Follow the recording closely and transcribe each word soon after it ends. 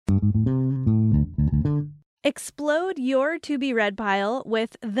Explode your to-be-read pile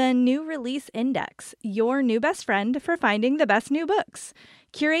with the New Release Index, your new best friend for finding the best new books.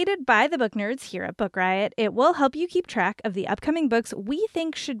 Curated by the book nerds here at Book Riot, it will help you keep track of the upcoming books we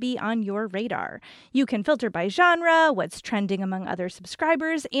think should be on your radar. You can filter by genre, what's trending among other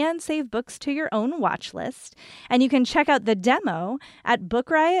subscribers, and save books to your own watch list. And you can check out the demo at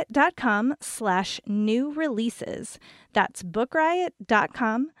bookriot.com/new releases. That's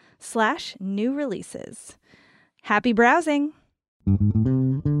bookriot.com/new releases. Happy browsing!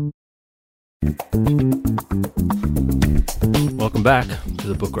 Welcome back to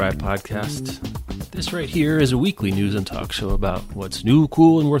the Book Riot Podcast. This right here is a weekly news and talk show about what's new,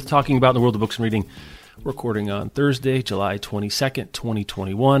 cool, and worth talking about in the world of books and reading. Recording on Thursday, July 22nd,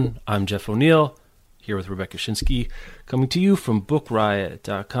 2021. I'm Jeff O'Neill, here with Rebecca Schinsky, coming to you from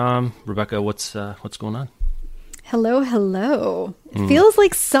BookRiot.com. Rebecca, what's going on? Hello, hello. It feels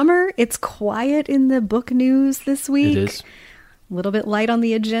like summer. It's quiet in the book news this week. It is. A little bit light on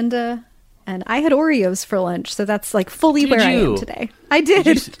the agenda. And I had Oreos for lunch, so that's like fully where I am today. I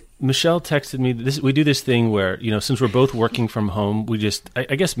did. Michelle texted me. We do this thing where, since we're both working from home, we just,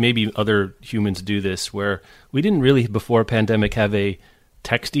 I guess maybe other humans do this, where we didn't really, before pandemic, have a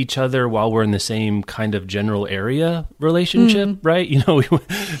text each other while we're in the same kind of general area relationship, right?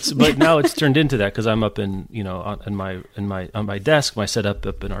 But now it's turned into that because I'm up in on my desk, my setup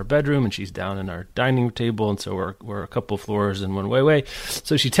up in our bedroom, and she's down in our dining table, and so we're a couple floors and one way away.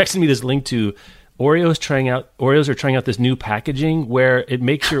 So she texted me this link to Oreos are trying out this new packaging where it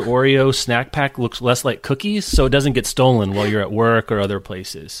makes your Oreo snack pack looks less like cookies, so it doesn't get stolen while you're at work or other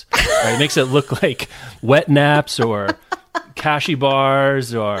places. Right? It makes it look like wet naps or cashew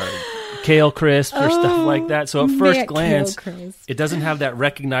bars or kale crisps or stuff like that. So at first glance, it doesn't have that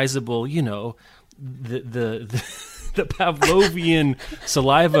recognizable, the Pavlovian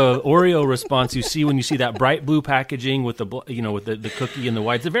saliva Oreo response you see when you see that bright blue packaging with the cookie and the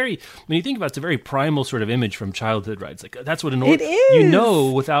white. It's when you think about it, it's a very primal sort of image from childhood, right? It's like, that's what an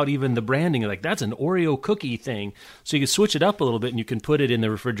Oreo, without even the branding, like that's an Oreo cookie thing. So you can switch it up a little bit and you can put it in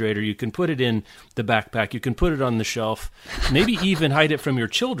the refrigerator. You can put it in the backpack. You can put it on the shelf, maybe even hide it from your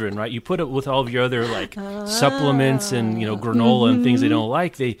children, right? You put it with all of your other supplements and, granola and things they don't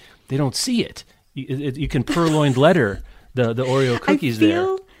like. They don't see it. You can purloined letter the Oreo cookies there. I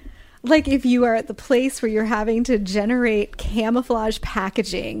feel like if you are at the place where you're having to generate camouflage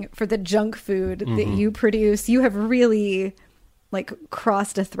packaging for the junk food that you produce, you have really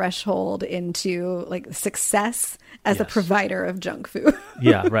crossed a threshold into success as a provider of junk food.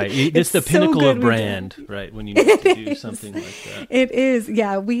 Yeah, right. It's the pinnacle of brand, right? When you need to do something like that. It is.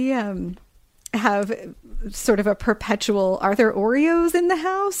 Yeah, we have sort of a perpetual, are there Oreos in the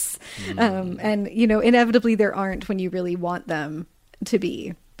house? And, inevitably there aren't when you really want them to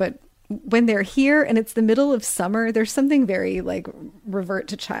be. But when they're here and it's the middle of summer, there's something very revert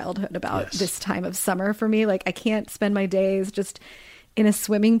to childhood about this time of summer for me. I can't spend my days just in a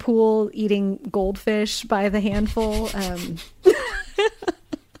swimming pool eating goldfish by the handful.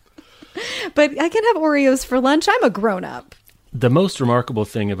 But I can have Oreos for lunch. I'm a grown-up. The most remarkable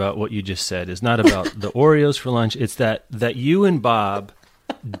thing about what you just said is not about the Oreos for lunch. It's that you and Bob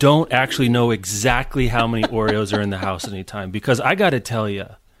don't actually know exactly how many Oreos are in the house at any time. Because I got to tell you,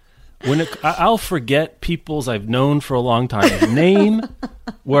 I'll forget people's I've known for a long time name,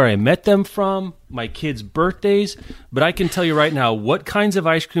 where I met them from, my kids' birthdays, but I can tell you right now what kinds of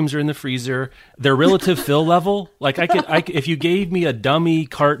ice creams are in the freezer, their relative fill level. If you gave me a dummy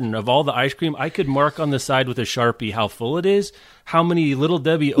carton of all the ice cream, I could mark on the side with a Sharpie how full it is, how many Little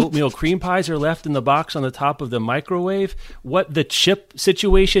Debbie oatmeal cream pies are left in the box on the top of the microwave, what the chip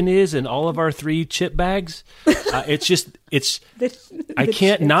situation is in all of our 3 chip bags. I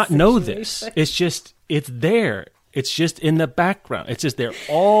can't not know this. It's there. It's just in the background. It's just there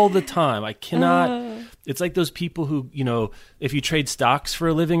all the time. I cannot. It's like those people who, if you trade stocks for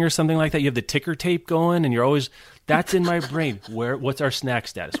a living or something like that, you have the ticker tape going and you're always, that's in my brain. What's our snack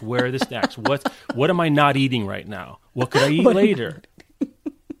status? Where are the snacks? What am I not eating right now? What could I eat later?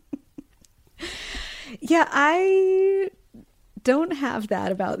 Yeah, I don't have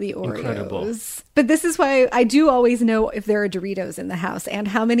that about the Oreos. Incredible. But this is why I do always know if there are Doritos in the house and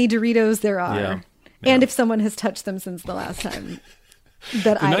how many Doritos there are. Yeah. And if someone has touched them since the last time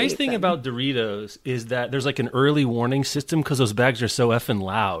that The nice thing about Doritos is that there's an early warning system because those bags are so effing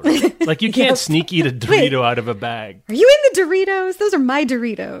loud. You can't sneak eat a Dorito out of a bag. Are you in the Doritos? Those are my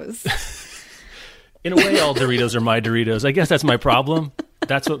Doritos. In a way, all Doritos are my Doritos. I guess that's my problem.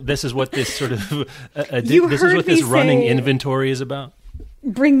 This is what this sort of this is what this running inventory is about.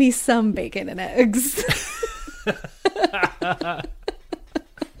 Bring me some bacon and eggs.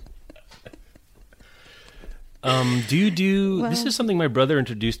 Do you do? This is something my brother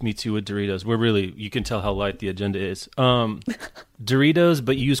introduced me to with Doritos. You can tell how light the agenda is. Doritos,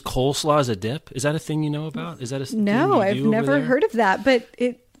 but you use coleslaw as a dip. Is that a thing you know about? Is that a thing No, I've never heard of that, but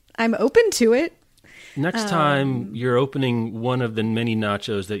I'm open to it. Next time you're opening one of the many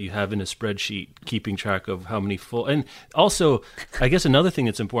nachos that you have in a spreadsheet, keeping track of how many full. And also, I guess another thing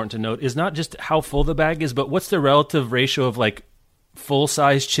that's important to note is not just how full the bag is, but what's the relative ratio of like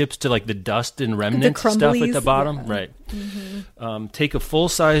full-size chips to like the dust and remnant stuff at the bottom. Yeah. Right. Mm-hmm. Take a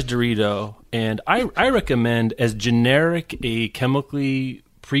full-size Dorito, and I recommend as generic a chemically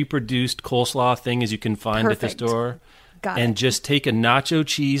pre-produced coleslaw thing as you can find at the store. And just take a nacho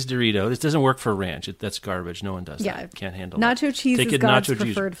cheese Dorito. This doesn't work for ranch. That's garbage. No one does that. Can't handle it. Nacho cheese is God's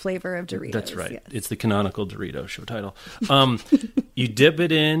preferred flavor of Doritos. That's right. Yes. It's the canonical Dorito show title. You dip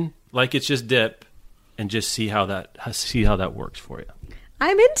it in like it's just dip, and just see how that works for you.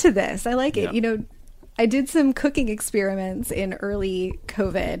 I'm into this. I like it. Yeah. I did some cooking experiments in early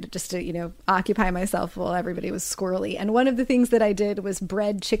COVID just to, occupy myself while everybody was squirrely. And one of the things that I did was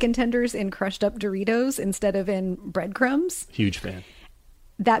bread chicken tenders in crushed up Doritos instead of in breadcrumbs. Huge fan.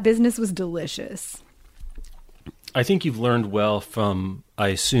 That business was delicious. I think you've learned well from, I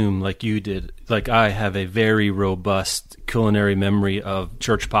assume, like you did. Like I have a very robust culinary memory of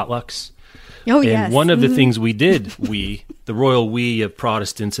church potlucks. Oh, and yes. one of the things we did, the royal we of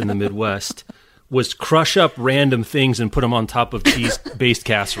Protestants in the Midwest, was crush up random things and put them on top of cheese-based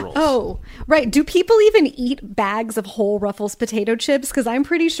casseroles. Oh, right. Do people even eat bags of whole Ruffles potato chips? Because I'm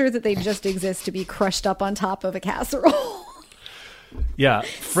pretty sure that they just exist to be crushed up on top of a casserole. Yeah.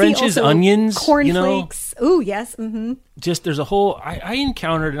 French's onions. Cornflakes. Oh, yes. Mm-hmm. Just there's a whole... I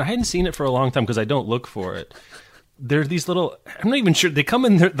encountered, and I hadn't seen it for a long time because I don't look for it. There are these little... I'm not even sure. They come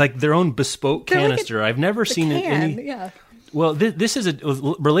in their own bespoke canister. I've never seen it in any... Yeah. Well, this is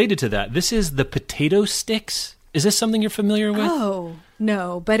related to that. This is the potato sticks. Is this something you're familiar with? Oh,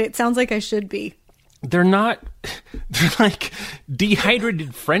 no, but it sounds like I should be. They're not, they're like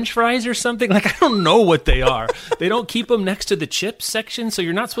dehydrated French fries or something. Like, I don't know what they are. They don't keep them next to the chips section, so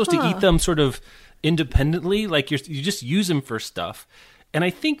you're not supposed to eat them sort of independently. Like, you just use them for stuff. And I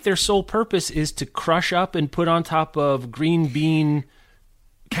think their sole purpose is to crush up and put on top of green bean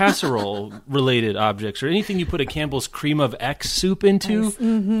casserole related objects or anything you put a Campbell's cream of X soup into. Nice.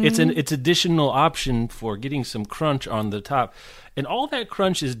 Mm-hmm. It's additional option for getting some crunch on the top. And all that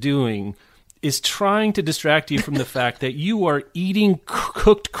crunch is doing is trying to distract you from the fact that you are eating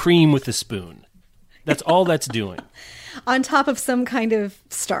cooked cream with a spoon. That's all that's doing. On top of some kind of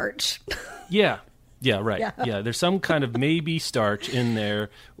starch. Yeah, right. Yeah, there's some kind of maybe starch in there,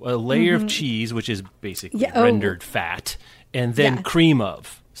 a layer of cheese, which is basically rendered fat, and then cream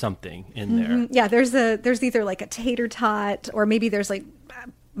of something in there. Yeah, there's either like a tater tot, or maybe there's like,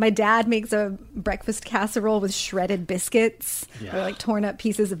 my dad makes a breakfast casserole with shredded biscuits or like torn up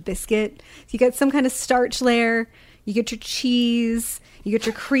pieces of biscuit. So you get some kind of starch layer, you get your cheese, you get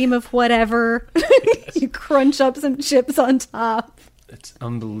your cream of whatever, you crunch up some chips on top. It's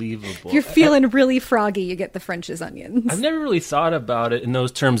unbelievable. If you're feeling really froggy, you get the French's onions. I've never really thought about it in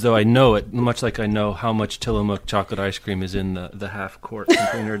those terms, though I know it, much like I know how much Tillamook chocolate ice cream is in the half-quart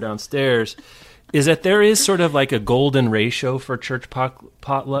container downstairs, is that there is sort of like a golden ratio for church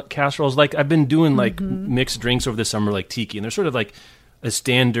potluck casseroles. Like, I've been doing like mixed drinks over the summer, like tiki, and there's sort of like a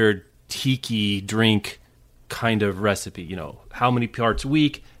standard tiki drink kind of recipe. How many parts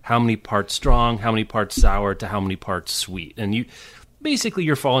weak, how many parts strong, how many parts sour to how many parts sweet. And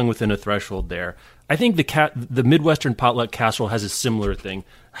you're falling within a threshold there. I think the Midwestern potluck casserole has a similar thing.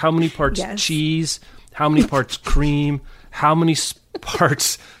 How many parts cheese? How many parts cream? How many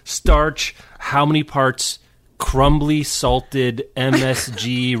parts starch? How many parts crumbly, salted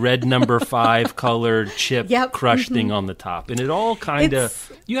MSG red number 5 colored chip crushed thing on the top? And it all kind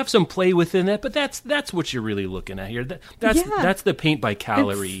of, you have some play within it, but that's what you're really looking at here. That's the paint by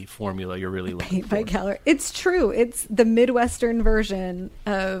calorie formula you're really looking for. Paint by calorie. It's true. It's the Midwestern version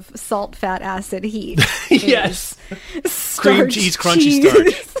of salt, fat, acid, heat. Yes. Cream cheese, crunchy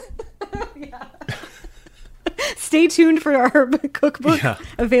starch. Stay tuned for our cookbook,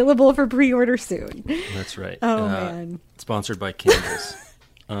 available for pre-order soon. That's right. Oh, man. Sponsored by Candace.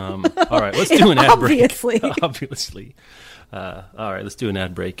 All right, let's do an ad break. Obviously. All right, let's do an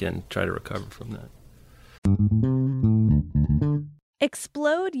ad break and try to recover from that.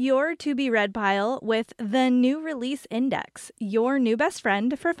 Explode your to-be-read pile with the New Release Index, your new best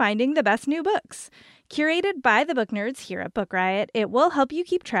friend for finding the best new books. Curated by the book nerds here at Book Riot, it will help you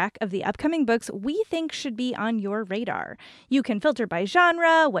keep track of the upcoming books we think should be on your radar. You can filter by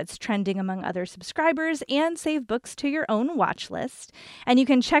genre, what's trending among other subscribers, and save books to your own watch list. And you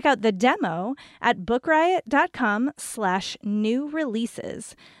can check out the demo at bookriot.com/new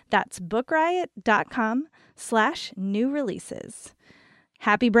releases. That's bookriot.com/new releases.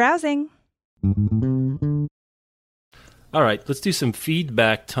 Happy browsing! All right, let's do some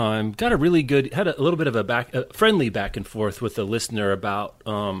feedback time. Had a little bit of a friendly back and forth with a listener about,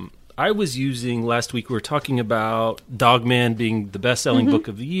 I was using, last week we were talking about Dogman being the best-selling book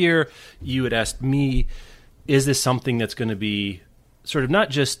of the year. You had asked me, is this something that's going to be sort of not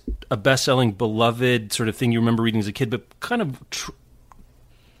just a best-selling, beloved sort of thing you remember reading as a kid, but kind of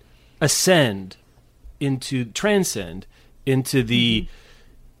transcend into the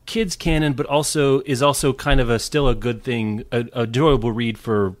kids canon, but is also kind of still a good thing, a enjoyable read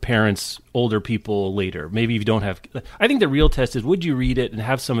for parents, older people later. Maybe if you don't have, I think the real test is, would you read it and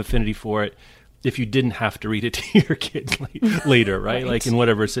have some affinity for it if you didn't have to read it to your kid later, right? Like in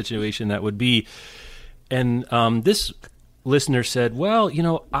whatever situation that would be. And this listener said, well,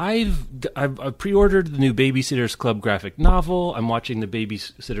 I've pre-ordered the new Babysitter's Club graphic novel. I'm watching the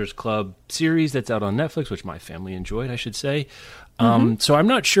Babysitter's Club series that's out on Netflix, which my family enjoyed, I should say. So I'm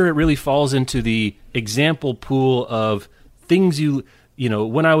not sure it really falls into the example pool of things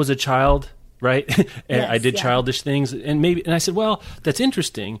when I was a child, right? And I did childish things, and I said, well, that's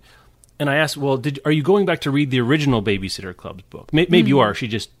interesting. And I asked, well, are you going back to read the original Babysitter Club's book? Maybe you are. He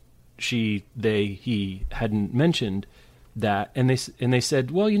hadn't mentioned that, and they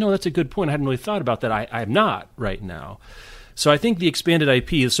said, well, that's a good point. I hadn't really thought about that. I'm not right now. So I think the expanded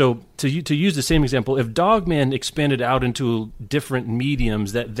IP, so to use the same example, if Dogman expanded out into different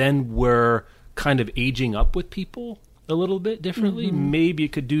mediums that then were kind of aging up with people a little bit differently, maybe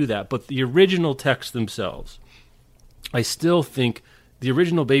it could do that. But the original texts themselves, I still think the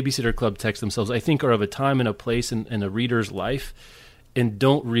original Babysitter Club texts themselves, I think, are of a time and a place in a reader's life and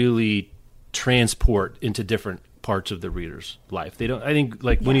don't really transport into different parts of the reader's life. They don't. I think,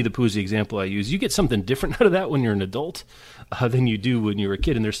 like Winnie the Pooh's the example I use. You get something different out of that when you're an adult than you do when you were a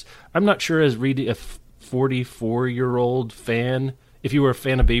kid. And I'm not sure as reading a 44-year-old fan, if you were a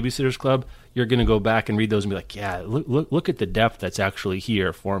fan of Babysitter's Club, you're going to go back and read those and be like, yeah, look at the depth that's actually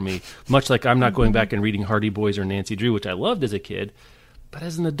here for me. Much like I'm not going back and reading Hardy Boys or Nancy Drew, which I loved as a kid, but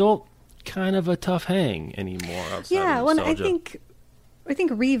as an adult, kind of a tough hang anymore. Yeah, well, I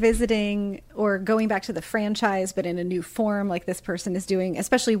think revisiting or going back to the franchise, but in a new form like this person is doing,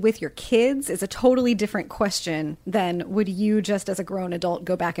 especially with your kids, is a totally different question than would you just as a grown adult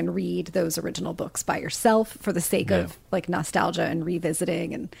go back and read those original books by yourself for the sake of like nostalgia and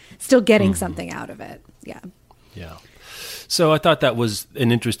revisiting and still getting something out of it. Yeah. Yeah. So I thought that was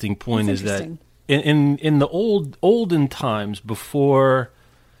an interesting point, is that in the olden times before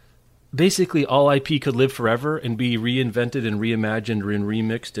basically all IP could live forever and be reinvented and reimagined and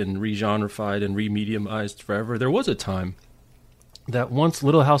remixed and regenrified and remediumized forever, there was a time that once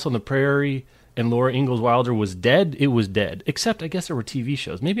Little House on the Prairie and Laura Ingalls Wilder was dead, it was dead. Except I guess there were TV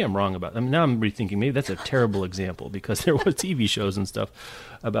shows. Maybe I'm wrong about that. Now I'm rethinking, maybe that's a terrible example because there was TV shows and stuff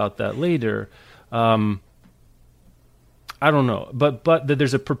about that later. I don't know. But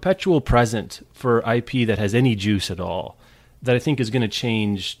there's a perpetual present for IP that has any juice at all that I think is going to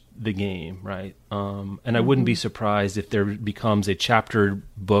change the game, right? And I wouldn't be surprised if there becomes a chapter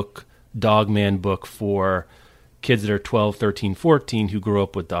book, Dogman book for kids that are 12, 13, 14 who grew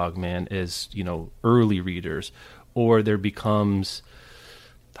up with Dogman as, early readers. Or there becomes,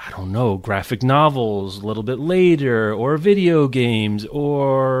 I don't know, graphic novels a little bit later, or video games,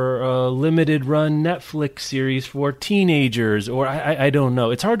 or a limited run Netflix series for teenagers, or I don't know.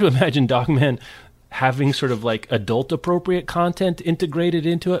 It's hard to imagine Dogman having sort of like adult appropriate content integrated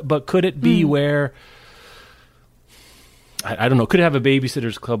into it, but could it be where, I don't know, could it have a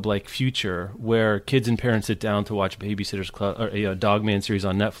Babysitter's Club like future where kids and parents sit down to watch Babysitter's Club or a Dogman series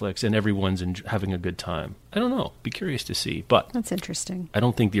on Netflix and everyone's having a good time? I don't know. Be curious to see, but that's interesting. I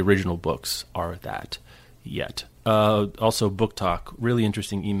don't think the original books are that yet. Also, Book Talk, really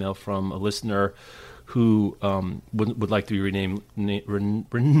interesting email from a listener who would like to remain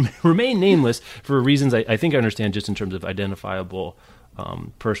nameless for reasons I think I understand, just in terms of identifiable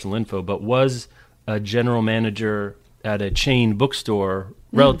personal info, but was a general manager at a chain bookstore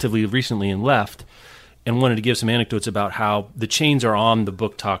relatively recently and left, and wanted to give some anecdotes about how the chains are on the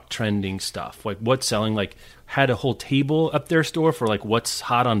Book Talk trending stuff, like what's selling, like had a whole table up their store for like what's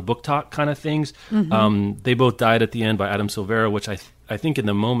hot on Book Talk kind of things. They both died at the end by Adam Silvera, which I think in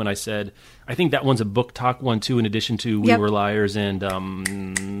the moment I said, I think that one's a Book Talk one too, in addition to We Were Liars and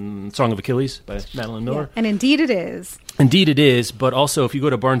Song of Achilles by Madeline Miller. Yeah. And indeed it is. Indeed it is, but also if you go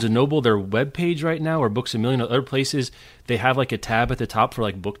to Barnes & Noble, their webpage right now, or Books A Million, or other places, they have like a tab at the top for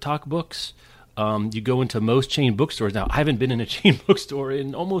like Book Talk books. You go into most chain bookstores. Now, I haven't been in a chain bookstore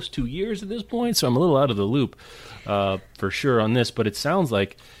in almost 2 years at this point, so I'm a little out of the loop for sure on this, but it sounds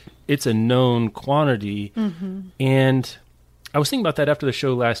like it's a known quantity. And I was thinking about that after the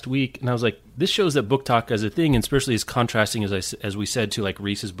show last week, and I was like, this shows that Book Talk as a thing, and especially as contrasting, as we said, to like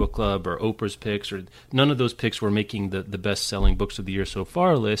Reese's Book Club or Oprah's picks, or none of those picks were making the best-selling books of the year so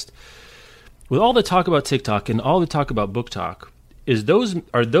far list. With all the talk about TikTok and all the talk about Book Talk,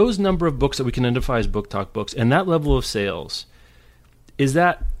 are those number of books that we can identify as Book Talk books and that level of sales, is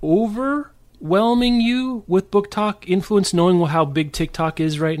that overwhelming you with Book Talk influence, knowing how big TikTok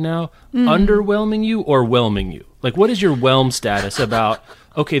is right now, underwhelming you, or whelming you? Like, what is your whelm status about,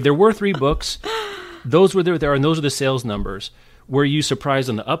 okay, there were 3 books, those were there, and those are the sales numbers. Were you surprised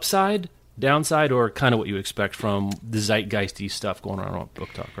on the upside, downside, or kind of what you expect from the zeitgeisty stuff going on with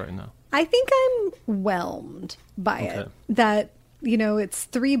Book Talk right now? I think I'm whelmed by it. That, it's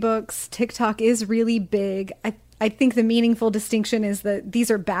 3 books. TikTok is really big. I think the meaningful distinction is that these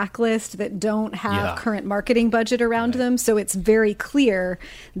are backlist that don't have current marketing budget around them. So it's very clear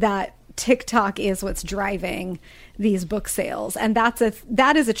that TikTok is what's driving these book sales. And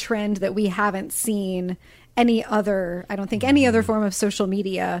that is a trend that we haven't seen any other form of social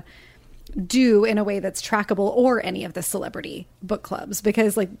media do in a way that's trackable, or any of the celebrity book clubs,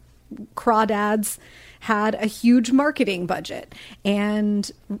 because like Crawdads had a huge marketing budget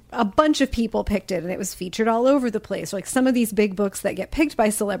and a bunch of people picked it and it was featured all over the place. Like some of these big books that get picked by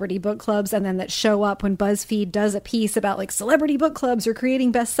celebrity book clubs and then that show up when BuzzFeed does a piece about like celebrity book clubs or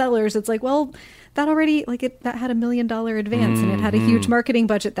creating bestsellers. It's like, well, that already, that had $1 million advance and it had a huge marketing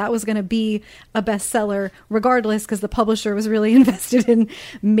budget. That was going to be a bestseller regardless, because the publisher was really invested in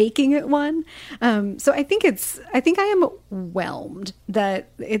making it one. So I think I am whelmed that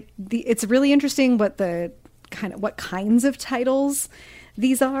it's really interesting what kinds of titles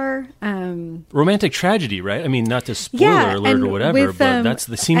these are. Romantic tragedy, right? I mean, not to spoiler alert or whatever, but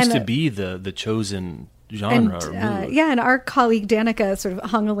seems to be the chosen genre or mood. And our colleague Danica sort of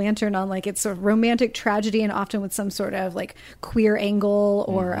hung a lantern on like it's sort of romantic tragedy, and often with some sort of like queer angle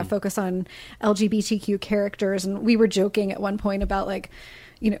or a focus on LGBTQ characters. And we were joking at one point about like,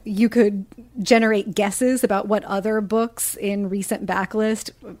 you could generate guesses about what other books in recent backlist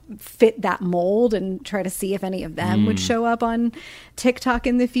fit that mold and try to see if any of them would show up on TikTok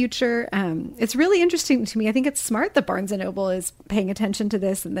in the future. It's really interesting to me. I think it's smart that Barnes & Noble is paying attention to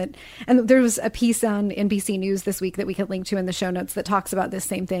this, and there was a piece on NBC News this week that we could link to in the show notes that talks about this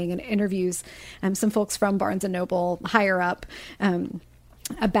same thing and interviews some folks from Barnes & Noble higher up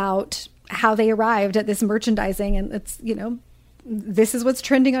about how they arrived at this merchandising. And it's, this is what's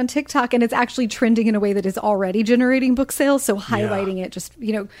trending on TikTok, and it's actually trending in a way that is already generating book sales. So highlighting it just,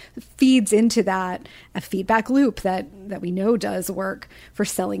 feeds into that a feedback loop that we know does work for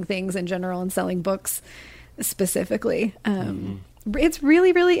selling things in general and selling books specifically. It's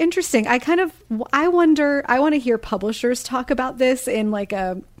really, really interesting. I want to hear publishers talk about this in like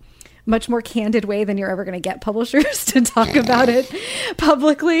a much more candid way than you're ever going to get publishers to talk about it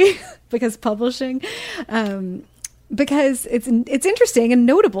publicly, because publishing, because it's interesting and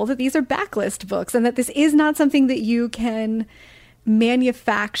notable that these are backlist books and that this is not something that you can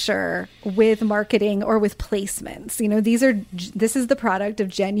manufacture with marketing or with placements. This is the product of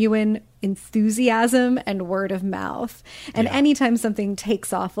genuine enthusiasm and word of mouth. And anytime something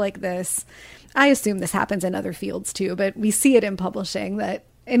takes off like this, I assume this happens in other fields too, but we see it in publishing that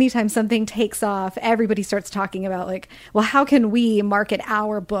anytime something takes off, everybody starts talking about like, well, how can we market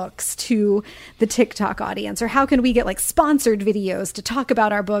our books to the TikTok audience? Or how can we get like sponsored videos to talk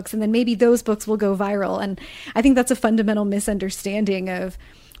about our books? And then maybe those books will go viral. And I think that's a fundamental misunderstanding of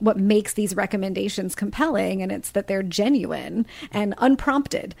what makes these recommendations compelling. And it's that they're genuine and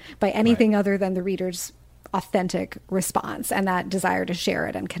unprompted by anything other than the reader's authentic response and that desire to share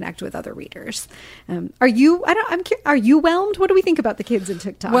it and connect with other readers. Are you whelmed? What do we think about the kids in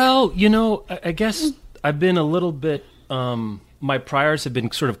TikTok? Well, I guess I've been a little bit, my priors have been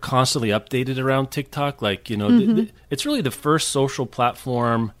sort of constantly updated around TikTok. Like, it's really the first social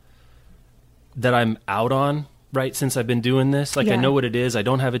platform that I'm out on, right, since I've been doing this. Like, I know what it is. I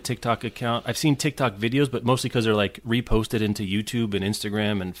don't have a TikTok account. I've seen TikTok videos, but mostly because they're like reposted into YouTube and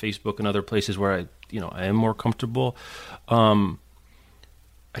Instagram and Facebook and other places where I am more comfortable. I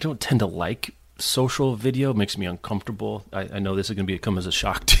don't tend to like social video. It makes me uncomfortable. I know this is going to come as a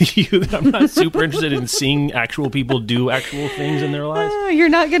shock to you that I'm not super interested in seeing actual people do actual things in their lives. You're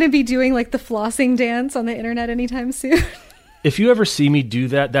not going to be doing like the flossing dance on the internet anytime soon. If you ever see me do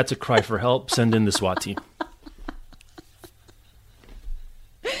that, that's a cry for help. Send in the SWAT team.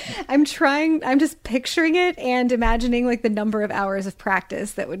 I'm just picturing it and imagining like the number of hours of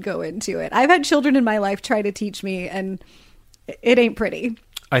practice that would go into it. I've had children in my life try to teach me, and it ain't pretty.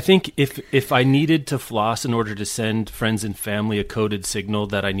 I think if I needed to floss in order to send friends and family a coded signal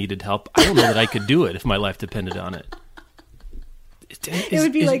that I needed help, I don't know that I could do it if my life depended on it. It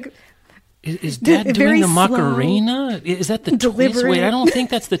would be like... Is Dad doing the Macarena? Is that the twist? Wait, I don't think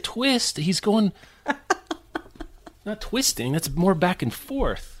that's the twist. He's going... Not twisting. That's more back and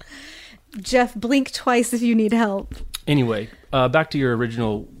forth. Jeff, blink twice if you need help. Anyway, back to your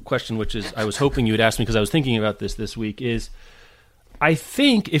original question, which is I was hoping you would ask me because I was thinking about this week, is... I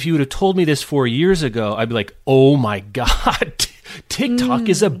think if you would have told me this 4 years ago, I'd be like, oh my God, TikTok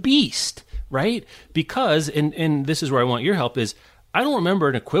is a beast, right? Because, and this is where I want your help, is I don't remember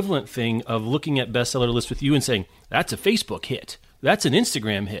an equivalent thing of looking at bestseller lists with you and saying, that's a Facebook hit. That's an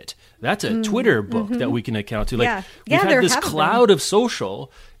Instagram hit. That's a Twitter book that we can account to. Like, we've had this cloud of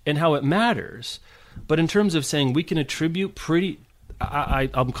social and how it matters. But in terms of saying we can attribute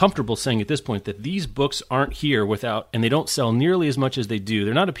I'm comfortable saying at this point that these books aren't here without, and they don't sell nearly as much as they do.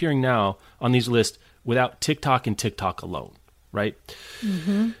 They're not appearing now on these lists without TikTok and TikTok alone, right?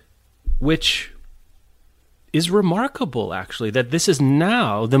 Mm-hmm. Which is remarkable, actually, that this is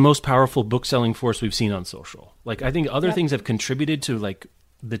now the most powerful book-selling force we've seen on social. Like, I think other things have contributed to, like,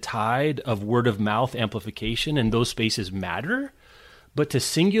 the tide of word-of-mouth amplification, and those spaces matter. But to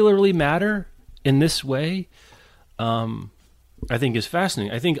singularly matter in this way, I think is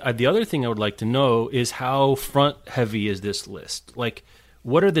fascinating. I think the other thing I would like to know is how front-heavy is this list? Like,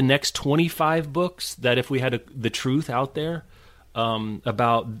 what are the next 25 books that if we had the truth out there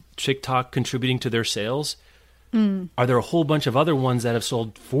about TikTok contributing to their sales, are there a whole bunch of other ones that have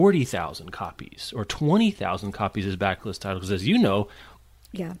sold 40,000 copies or 20,000 copies as backlist titles? Because as you know,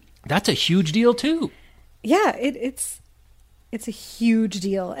 that's a huge deal too. Yeah, it's a huge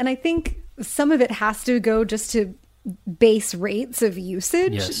deal. And I think some of it has to go just to base rates of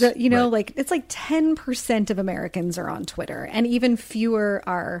usage. Yes, like it's like 10% of Americans are on Twitter and even fewer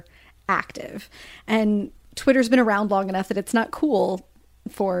are active. And Twitter's been around long enough that it's not cool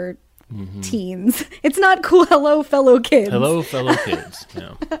for teens. It's not cool. Hello, fellow kids. Hello, fellow kids.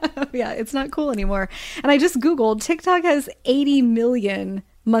 Yeah. Yeah, it's not cool anymore. And I just Googled, TikTok has 80 million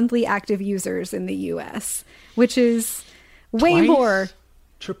monthly active users in the US, which is way more.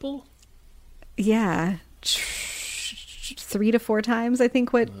 Triple? Yeah. 3 to 4 times, I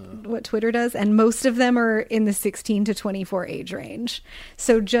think, what Twitter does. And most of them are in the 16 to 24 age range.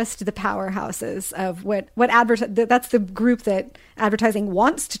 So just the powerhouses of that's the group that advertising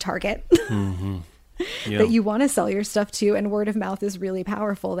wants to target, that you want to sell your stuff to. And word of mouth is really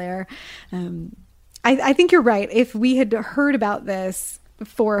powerful there. I think you're right. If we had heard about this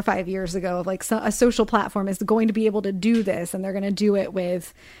 4 or 5 years ago, of like a social platform is going to be able to do this and they're going to do it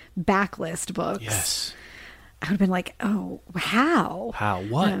with backlist books. Yes. I would have been like, oh, how? How?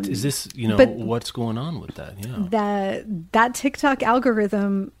 What? Is this, what's going on with that? Yeah. That TikTok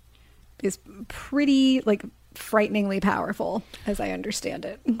algorithm is pretty, like, frighteningly powerful, as I understand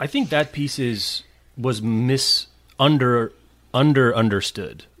it. I think that piece was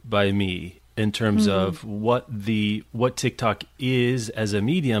understood by me in terms of what TikTok is as a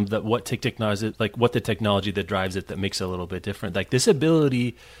medium, what the technology that drives it that makes it a little bit different. Like this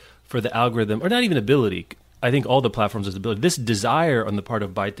ability for the algorithm, or not even ability, I think all the platforms has ability, this desire on the part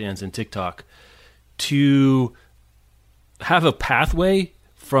of ByteDance and TikTok to have a pathway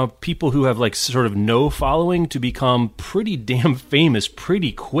from people who have like sort of no following to become pretty damn famous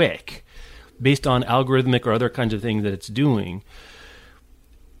pretty quick based on algorithmic or other kinds of things that it's doing.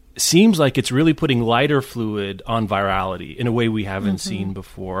 Seems like it's really putting lighter fluid on virality in a way we haven't seen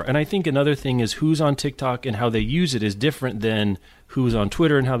before. And I think another thing is who's on TikTok and how they use it is different than who's on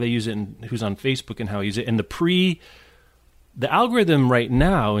Twitter and how they use it and who's on Facebook and how they use it. And the algorithm right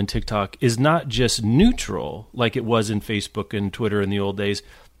now in TikTok is not just neutral like it was in Facebook and Twitter in the old days,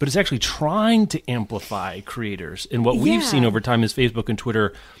 but it's actually trying to amplify creators. And what we've seen over time is Facebook and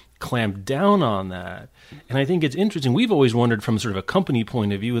Twitter clamp down on that. And I think it's interesting. We've always wondered from sort of a company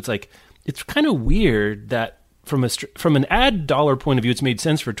point of view, it's like, it's kind of weird that from an ad dollar point of view, it's made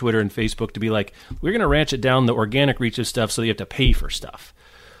sense for Twitter and Facebook to be like, we're going to ratchet down the organic reach of stuff so you have to pay for stuff.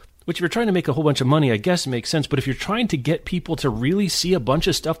 Which if you're trying to make a whole bunch of money, I guess makes sense. But if you're trying to get people to really see a bunch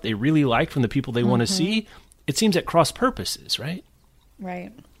of stuff they really like from the people they want to see, it seems at cross purposes, right?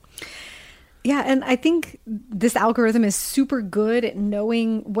 Right. Yeah, and I think this algorithm is super good at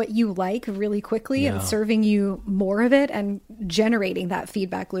knowing what you like really quickly and serving you more of it and generating that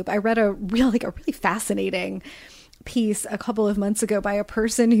feedback loop. I read a really fascinating piece a couple of months ago by a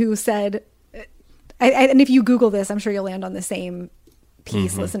person who said, and if you Google this, I'm sure you'll land on the same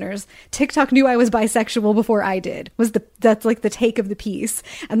piece, listeners. TikTok knew I was bisexual before I did. That's like the take of the piece.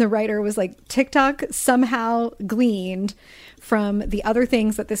 And the writer was like, TikTok somehow gleaned from the other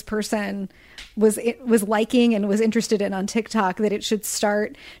things that this person was liking and was interested in on TikTok that it should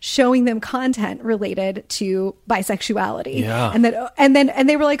start showing them content related to bisexuality. Yeah. And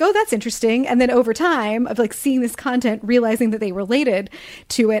they were like, oh, that's interesting. And then over time of like seeing this content, realizing that they related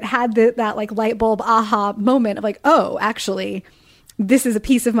to it, had that like light bulb aha moment of like, oh, actually, this is a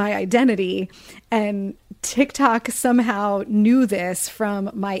piece of my identity. And TikTok somehow knew this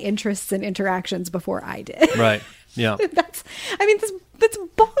from my interests and interactions before I did. Right. Yeah. That's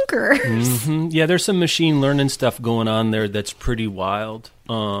bonkers. Yeah, there's some machine learning stuff going on there that's pretty wild.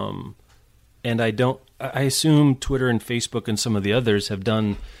 And I assume Twitter and Facebook and some of the others have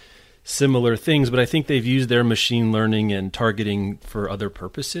done similar things, but I think they've used their machine learning and targeting for other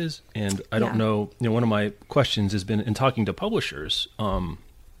purposes. And I don't know, one of my questions has been in talking to publishers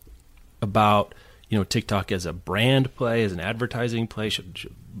about, TikTok as a brand play, as an advertising play.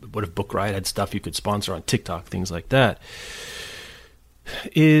 What if Book Riot had stuff you could sponsor on TikTok, things like that?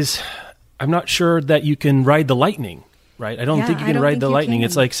 I'm not sure that you can ride the lightning, right? I don't think you can ride the lightning.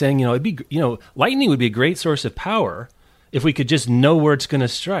 It's like saying, lightning would be a great source of power if we could just know where it's going to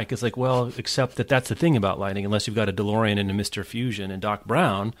strike. It's like, well, except that's the thing about lightning. Unless you've got a DeLorean and a Mr. Fusion and Doc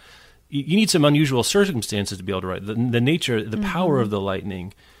Brown, you need some unusual circumstances to be able to ride. The nature, the power of the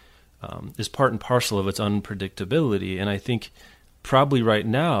lightning is part and parcel of its unpredictability. And I think probably right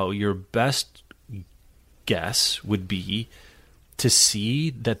now, your best guess would be to see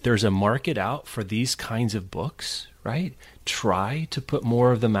that there's a market out for these kinds of books, right? Try to put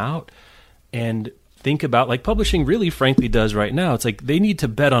more of them out and think about, like publishing really frankly does right now. It's like they need to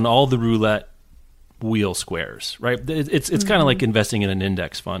bet on all the roulette wheel squares, right? It's kind of like investing in an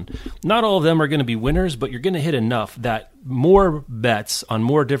index fund. Not all of them are going to be winners, but you're going to hit enough that more bets on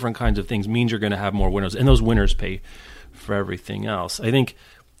more different kinds of things means you're going to have more winners, and those winners pay for everything else. I think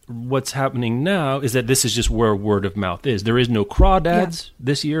what's happening now is that this is just where word of mouth is. There is no crawdads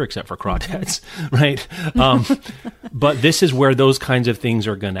this year, except for crawdads, right? But this is where those kinds of things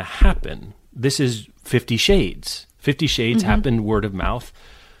are going to happen. This is 50 Shades. 50 Shades happened word of mouth.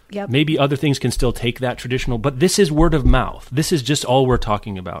 Yep. Maybe other things can still take that traditional, but this is word of mouth. This is just all we're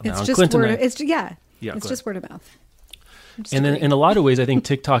talking about now. It's just word of mouth. And then in a lot of ways, I think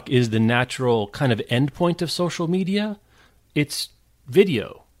TikTok is the natural kind of endpoint of social media. It's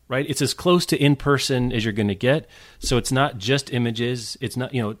video, right? It's as close to in-person as you're going to get. So it's not just images. It's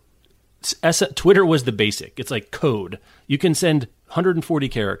not, Twitter was the basic. It's like code. You can send 140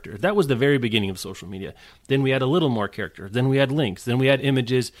 characters. That was the very beginning of social media. Then we had a little more characters. Then we had links. Then we had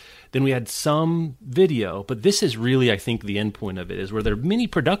images. Then we had some video. But this is really, I think, the end point of it, is where there are many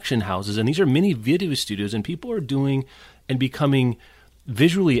production houses, and these are many video studios, and people are doing and becoming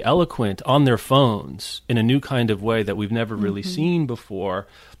visually eloquent on their phones in a new kind of way that we've never really seen before.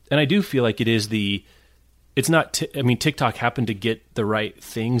 And I do feel like TikTok happened to get the right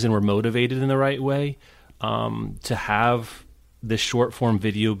things and were motivated in the right way to have this short form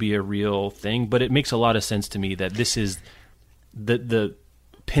video be a real thing. But it makes a lot of sense to me that this is the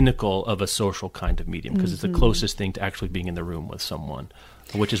pinnacle of a social kind of medium, because it's the closest thing to actually being in the room with someone,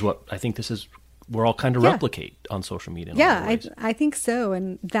 which is what I think we're all kind of replicate on social media. I think so.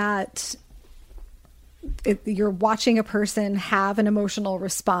 And that you're watching a person have an emotional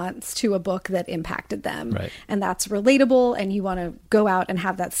response to a book that impacted them. Right. And that's relatable, and you want to go out and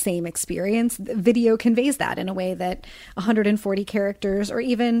have that same experience. Video conveys that in a way that 140 characters or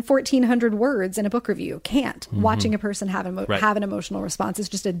even 1,400 words in a book review can't. Watching a person have an emotional response is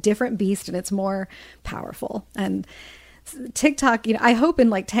just a different beast, and it's more powerful. And TikTok, I hope in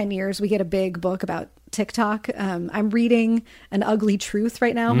like 10 years we get a big book about TikTok. I'm reading An Ugly Truth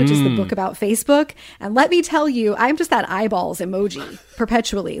right now, which is the book about Facebook. And let me tell you, I'm just that eyeballs emoji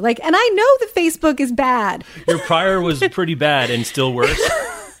perpetually. And I know that Facebook is bad. Your prior was pretty bad and still worse.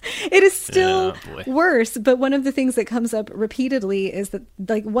 It is still worse. But one of the things that comes up repeatedly is that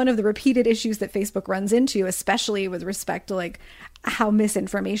one of the repeated issues that Facebook runs into, especially with respect to how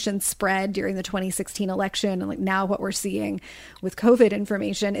misinformation spread during the 2016 election and now what we're seeing with COVID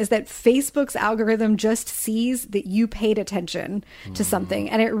information, is that Facebook's algorithm just sees that you paid attention to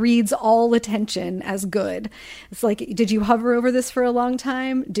something and it reads all attention as good. It's like, did you hover over this for a long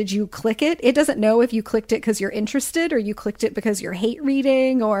time? Did you click it? It doesn't know if you clicked it because you're interested or you clicked it because you're hate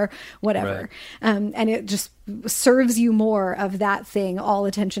reading or whatever. Right. And it just serves you more of that thing. All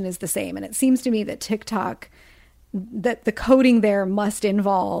attention is the same. And it seems to me that TikTok, that the coding there must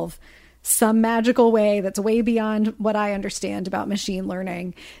involve some magical way that's way beyond what I understand about machine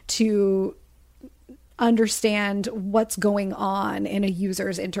learning to understand what's going on in a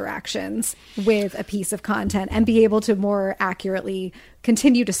user's interactions with a piece of content and be able to more accurately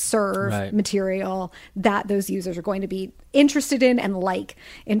continue to serve material that those users are going to be interested in and like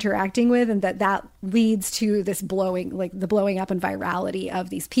interacting with, and that leads to this blowing up and virality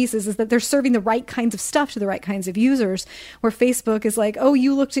of these pieces, is that they're serving the right kinds of stuff to the right kinds of users, where Facebook is like, oh,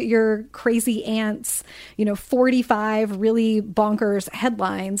 you looked at your crazy aunt's 45 really bonkers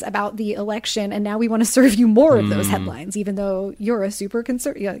headlines about the election, and now we want to serve you more of those headlines, even though you're a super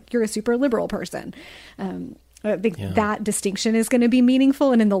you're a super liberal person. I think that distinction is going to be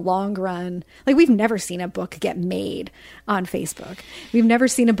meaningful. And in the long run, like, we've never seen a book get made on Facebook. We've never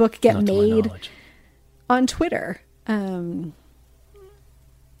seen a book get made on Twitter. I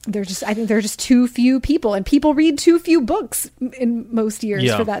think there are just too few people, and people read too few books in most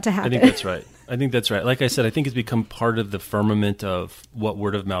years for that to happen. I think that's right. Like I said, I think it's become part of the firmament of what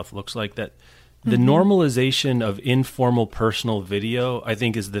word of mouth looks like. That the normalization of informal personal video, I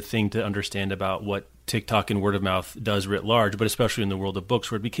think, is the thing to understand about what TikTok and word of mouth does writ large, but especially in the world of books,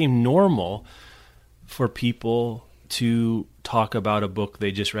 where it became normal for people to talk about a book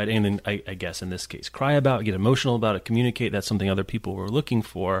they just read, and then I guess in this case, cry about, get emotional about it, communicate. That's something other people were looking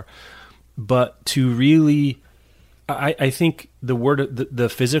for. But to really, I think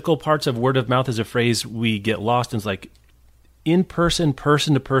the physical parts of word of mouth is a phrase we get lost in. It's like in-person,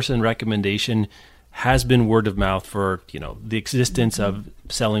 person-to-person recommendation has been word of mouth for, the existence of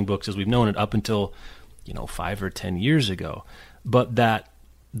selling books as we've known it up until, 5 or 10 years ago. But that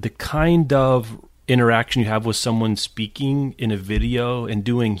the kind of interaction you have with someone speaking in a video and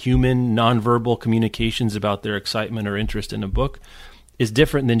doing human nonverbal communications about their excitement or interest in a book is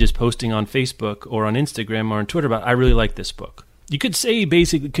different than just posting on Facebook or on Instagram or on Twitter about, I really like this book. You could say,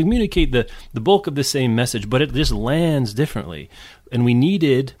 basically communicate the bulk of the same message, but it just lands differently. And we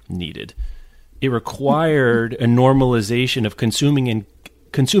needed, it required a normalization of consuming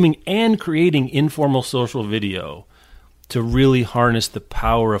and creating informal social video to really harness the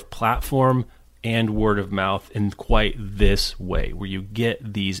power of platform and word of mouth in quite this way, where you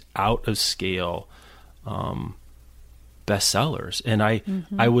get these out of scale bestsellers. And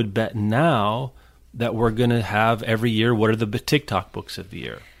I would bet now that we're going to have every year, what are the TikTok books of the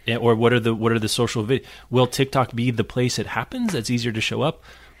year? Or what are the social video? Will TikTok be the place it happens? That's easier to show up.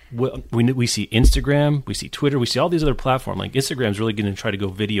 We see Instagram, we see Twitter, we see all these other platforms. Like Instagram's really going to try to go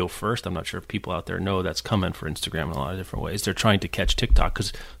video first. I'm not sure if people out there know that's coming for Instagram in a lot of different ways. They're trying to catch TikTok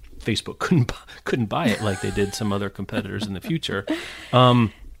because Facebook couldn't buy it like they did some other competitors in the future.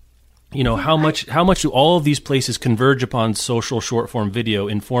 How much do all of these places converge upon social short form video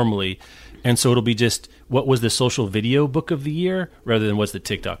informally? And so it'll be just, what was the social video book of the year rather than what's the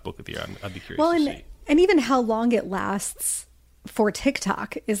TikTok book of the year? I'd be curious to see. And even how long it lasts for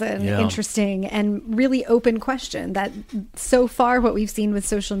TikTok is an interesting and really open question. That so far what we've seen with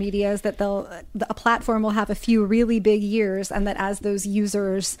social media is that a platform will have a few really big years, and that as those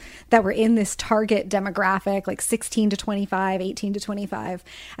users that were in this target demographic, like 16 to 25, 18 to 25,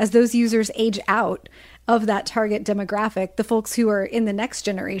 as those users age out of that target demographic, the folks who are in the next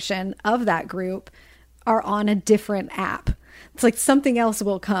generation of that group are on a different app. It's like something else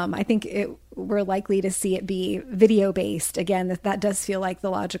will come. I think we're likely to see it be video based. Again, that does feel like the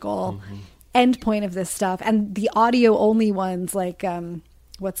logical end point of this stuff. And the audio only ones, like Clubhouse.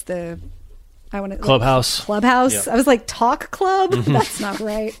 Clubhouse. Yep. I was like, Talk Club? That's not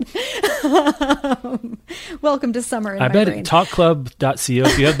right. Welcome to summer in I my bet brain. At talkclub.co,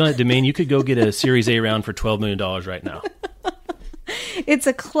 if you have that domain, you could go get a Series A round for $12 million right now. It's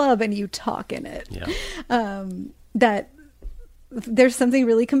a club and you talk in it. Yeah. That there's something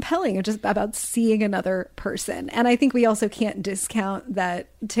really compelling just about seeing another person. And I think we also can't discount that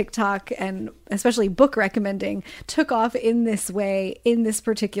TikTok, and especially book recommending, took off in this way in this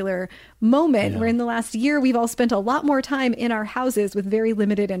particular moment, where in the last year we've all spent a lot more time in our houses with very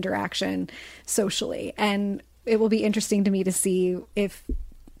limited interaction socially. And it will be interesting to me to see if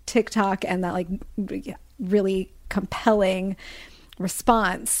TikTok and that really compelling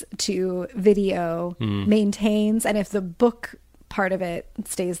response to video maintains, and if the book part of it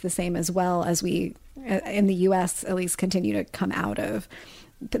stays the same, as well as we in the US at least continue to come out of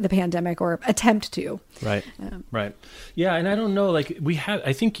the pandemic, or attempt to. Right. Right. Yeah. And I don't know, I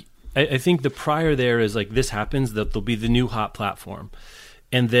think the prior there is this happens, that there'll be the new hot platform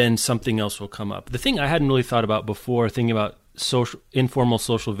and then something else will come up. The thing I hadn't really thought about before, thinking about informal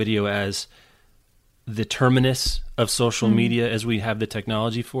social video as the terminus of social media as we have the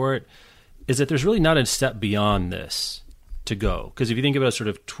technology for it, is that there's really not a step beyond this. to go. Because if you think about sort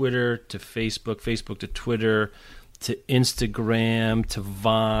of Twitter to Facebook, Facebook to Twitter, to Instagram, to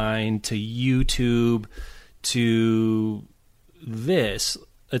Vine, to YouTube, to this,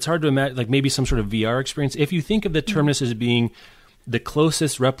 it's hard to imagine, like maybe some sort of VR experience. If you think of the Terminus as being the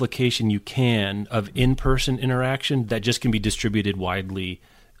closest replication you can of in-person interaction that just can be distributed widely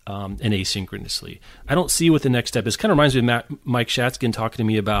and asynchronously. I don't see what the next step is. Kind of reminds me of Mike Shatzkin talking to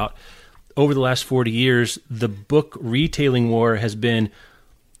me about over the last 40 years, the book retailing war has been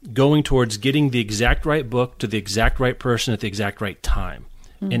going towards getting the exact right book to the exact right person at the exact right time.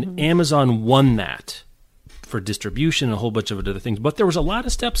 And Amazon won that for distribution and a whole bunch of other things. But there was a lot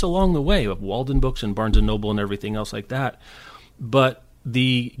of steps along the way of Walden Books and Barnes & Noble and everything else like that. But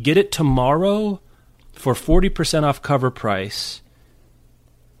the get it tomorrow for 40% off cover price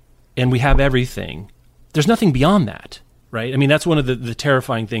and we have everything, there's nothing beyond that, right? I mean, that's one of the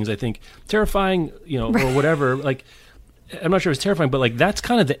terrifying things, I think. Terrifying, or whatever, like, I'm not sure if it's terrifying, but like that's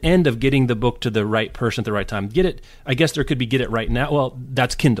kind of the end of getting the book to the right person at the right time. Get it, I guess there could be get it right now. Well,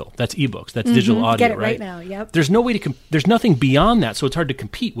 that's Kindle, that's ebooks, that's digital audio, get it right now, yep. There's no way to, there's nothing beyond that, so it's hard to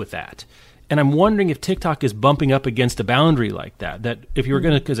compete with that. And I'm wondering if TikTok is bumping up against a boundary like that. That if you were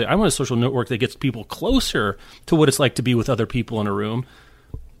going to, because I want a social network that gets people closer to what it's like to be with other people in a room.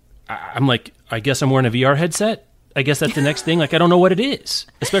 I'm like, I guess I'm wearing a VR headset. I guess that's the next thing. Like, I don't know what it is,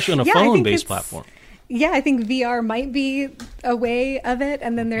 especially on a phone-based platform. Yeah, I think VR might be a way of it.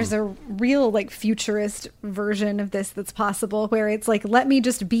 And then there's a real like futurist version of this that's possible where it's like, let me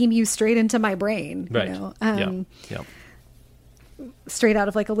just beam you straight into my brain. Right. You know? Yeah. Straight out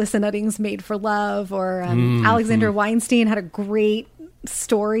of like Alyssa Nutting's Made for Love, or Alexander Weinstein had a great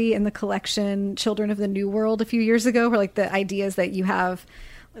story in the collection Children of the New World a few years ago, where like the idea is that you have,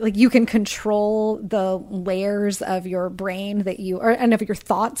 like, you can control the layers of your brain that you are, and of your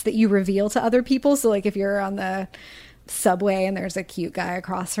thoughts that you reveal to other people. So like if you're on the subway and there's a cute guy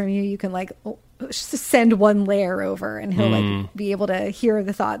across from you, you can like send one layer over and he'll like be able to hear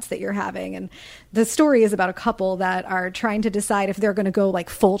the thoughts that you're having. And the story is about a couple that are trying to decide if they're going to go like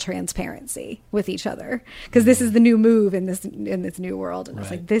full transparency with each other, because this is the new move in this new world. And I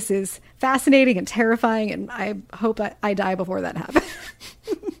was like, this is fascinating and terrifying, and I hope I die before that happens.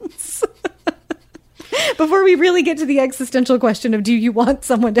 Before we really get to the existential question of, do you want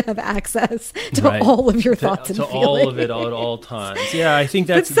someone to have access to all of your thoughts and feelings? All of it at all times. Yeah, I think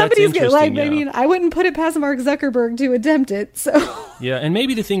that's interesting. Like, yeah. I mean, I wouldn't put it past Mark Zuckerberg to attempt it. So yeah, and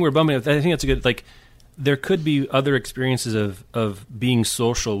maybe the thing we're bumping up, I think that's a good, like, there could be other experiences of being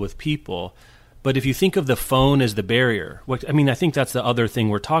social with people. But if you think of the phone as the barrier, I think that's the other thing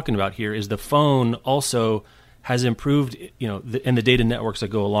we're talking about here, is the phone also has improved, and the data networks that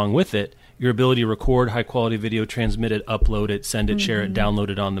go along with it, your ability to record high-quality video, transmit it, upload it, send it, share it, download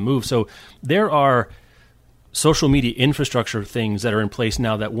it on the move. So there are social media infrastructure things that are in place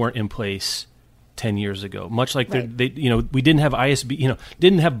now that weren't in place 10 years ago. Much like we didn't have ISB,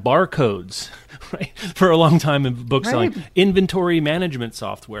 didn't have barcodes, right, for a long time in book selling. Inventory management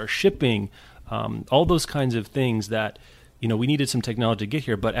software, shipping, all those kinds of things that, we needed some technology to get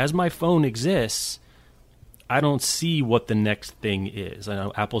here. But as my phone exists, I don't see what the next thing is. I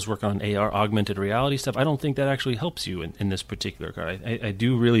know Apple's working on AR, augmented reality stuff. I don't think that actually helps you in this particular card. I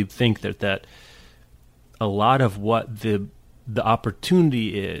do really think that a lot of what the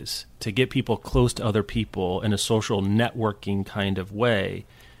opportunity is to get people close to other people in a social networking kind of way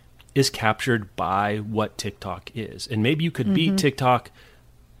is captured by what TikTok is. And maybe you could beat TikTok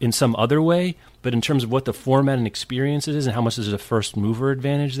in some other way, but in terms of what the format and experience is and how much is a first mover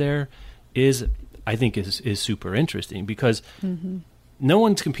advantage there is, I think is super interesting, because no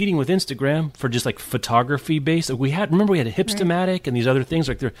one's competing with Instagram for just like photography based. We had a Hipstamatic and these other things.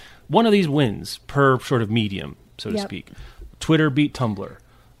 Like one of these wins per sort of medium, so to speak. Twitter beat Tumblr,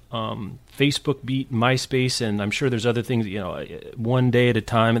 Facebook beat MySpace, and I'm sure there's other things. One day at a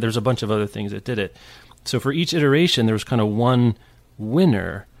time. There's a bunch of other things that did it. So for each iteration, there was kind of one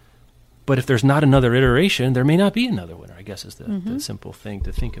winner. But if there's not another iteration, there may not be another winner, I guess is the simple thing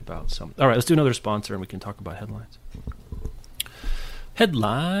to think about. So, all right, let's do another sponsor and we can talk about headlines.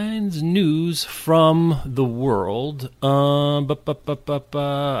 Headlines, news from the world. I don't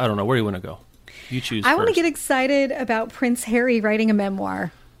know. Where do you want to go? You choose I want to get excited about Prince Harry writing a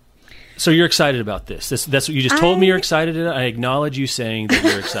memoir. So you're excited about this. That's what you just told me you're excited about. I acknowledge you saying that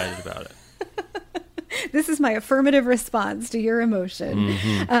you're excited about it. This is my affirmative response to your emotion.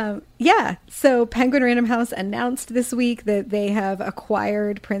 Mm-hmm. So Penguin Random House announced this week that they have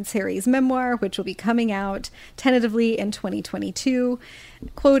acquired Prince Harry's memoir, which will be coming out tentatively in 2022.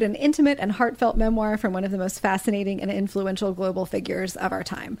 Quote, an intimate and heartfelt memoir from one of the most fascinating and influential global figures of our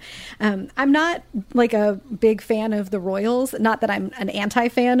time. I'm not like a big fan of the royals. Not that I'm an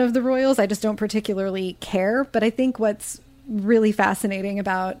anti-fan of the royals. I just don't particularly care. But I think what's really fascinating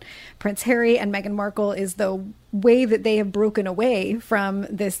about Prince Harry and Meghan Markle is the way that they have broken away from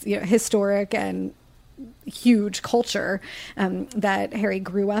this, you know, historic and huge culture that Harry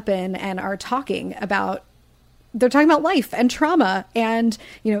grew up in, and are talking about. They're talking about life and trauma and,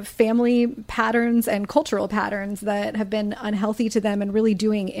 you know, family patterns and cultural patterns that have been unhealthy to them, and really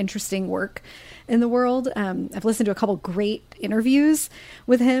doing interesting work in the world. I've listened to a couple great interviews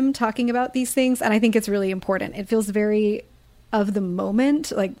with him talking about these things, and I think it's really important. It feels very of the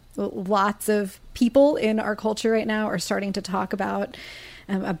moment. Like, lots of people in our culture right now are starting to talk about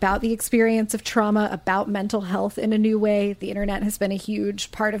the experience of trauma, about mental health in a new way. The internet has been a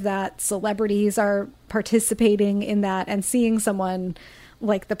huge part of that. Celebrities are participating in that, and seeing someone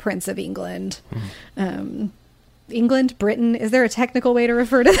like the Prince of England, Britain. Is there a technical way to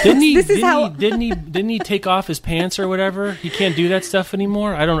refer to this? Didn't he take off his pants or whatever? He can't do that stuff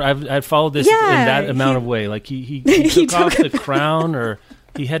anymore. I've followed this in that amount of way. Like he took off the crown, or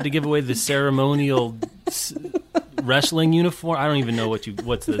he had to give away the ceremonial wrestling uniform. I don't even know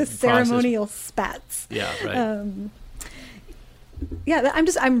what's the ceremonial spats. Yeah, right.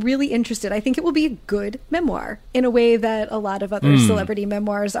 I'm really interested. I think it will be a good memoir in a way that a lot of other celebrity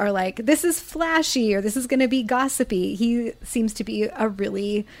memoirs are like, this is flashy, or this is going to be gossipy. He seems to be a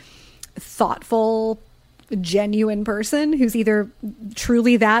really thoughtful, genuine person who's either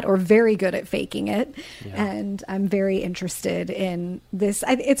truly that or very good at faking it. Yeah. And I'm very interested in this.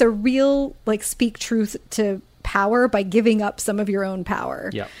 It's a real, like, speak truth to power by giving up some of your own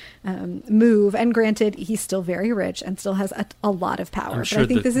power move. And granted, he's still very rich and still has a lot of power. I'm sure but I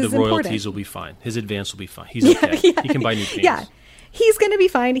think this is the royalties important. will be fine. His advance will be fine. He's okay. He can buy new pants. Yeah. He's going to be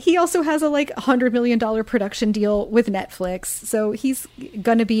fine. He also has a $100 million production deal with Netflix, so he's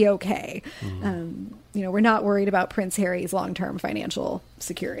going to be okay. We're not worried about Prince Harry's long-term financial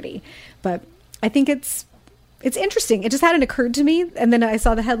security, but I think it's interesting. It just hadn't occurred to me, and then I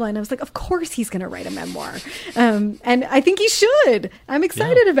saw the headline. I was like, of course he's going to write a memoir, and I think he should. I'm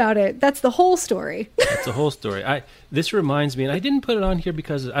excited about it. That's the whole story. That's the whole story. This reminds me, and I didn't put it on here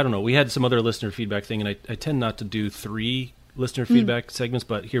because, I don't know, we had some other listener feedback thing, and I tend not to do 3 listener feedback segments,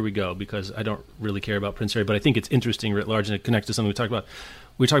 but here we go, because I don't really care about Prince Harry, but I think it's interesting writ large, and it connects to something we talked about.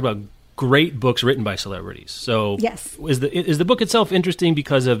 We talked about great books written by celebrities. So yes. Is the book itself interesting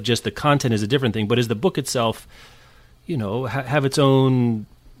because of just the content is a different thing, but is the book itself, have its own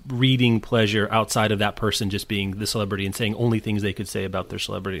reading pleasure outside of that person just being the celebrity and saying only things they could say about their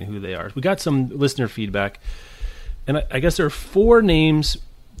celebrity and who they are? We got some listener feedback, and I guess there are 4 names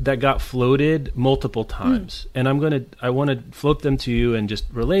that got floated multiple times, and I want to float them to you and just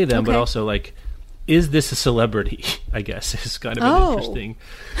relay them, but also, like, is this a celebrity? I guess is kind of an interesting.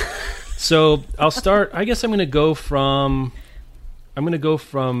 So I'll start. I guess I'm going to go from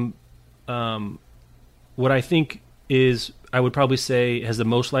what I think is, I would probably say, has the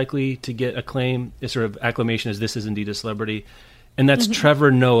most likely to get acclaim, is sort of acclamation, as this is indeed a celebrity, and that's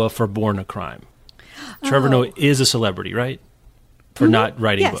Trevor Noah for Born a Crime. Trevor Noah is a celebrity, right? For not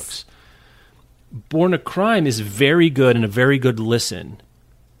writing books. Born a Crime is very good and a very good listen.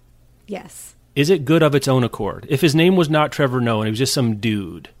 Yes. Is it good of its own accord? If his name was not Trevor Noah and he was just some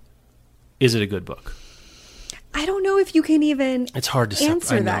dude, is it a good book? I don't know if you can even it's hard to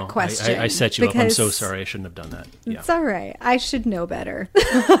answer that question. I set you up. I'm so sorry. I shouldn't have done that. Yeah. It's all right. I should know better.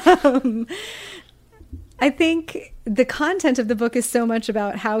 I think the content of the book is so much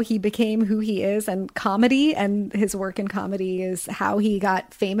about how he became who he is, and comedy, and his work in comedy is how he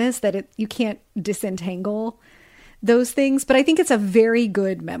got famous, that you can't disentangle those things. But I think it's a very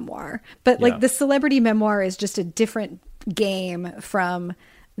good memoir. But the celebrity memoir is just a different game from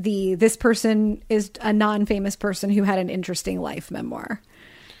this person is a non-famous person who had an interesting life memoir.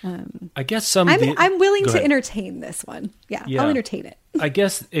 I guess I'm willing to entertain this one. Yeah, I'll entertain it. I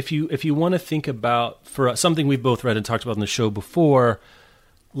guess if you want to think about, for something we've both read and talked about in the show before,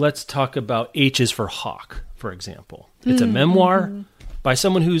 let's talk about H is for Hawk, for example. It's a memoir by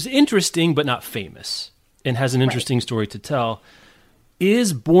someone who's interesting but not famous and has an interesting story to tell.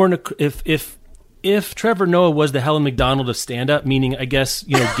 Is if Trevor Noah was the Helen McDonald of stand-up, meaning, I guess,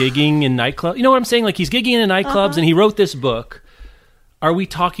 gigging in nightclubs. You know what I'm saying? Like, he's gigging in nightclubs and he wrote this book. are we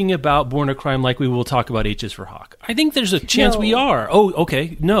talking about Born a Crime like we will talk about H's for Hawk? I think there's a chance we No. are. Oh,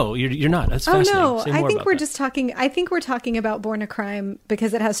 okay. No, you're not. That's fascinating. Oh no, Say I more think about we're that. just talking. I think we're talking about Born a Crime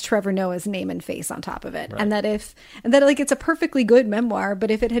because it has Trevor Noah's name and face on top of it, and that like it's a perfectly good memoir. But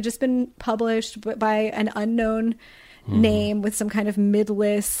if it had just been published by an unknown name with some kind of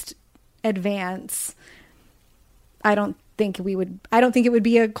mid-list advance, I don't think it would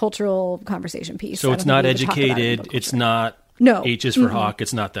be a cultural conversation piece. So I it's don't not think we would talk about it in educated. book It's culture. not No. H's for Hawk.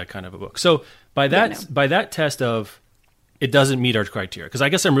 It's not that kind of a book. So by that test of it doesn't meet our criteria, because I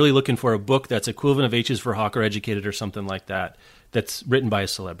guess I'm really looking for a book that's equivalent of H's for Hawk or educated or something like that, that's written by a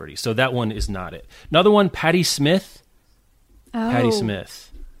celebrity. So that one is not it. Another one, Patti Smith. Patti Oh.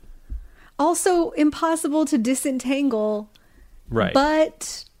 Smith. Also impossible to disentangle. Right.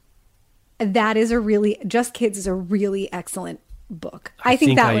 But that is Just Kids is a really excellent book. I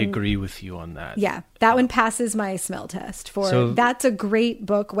think that I one, agree with you on that. Yeah, that one passes my smell test that's a great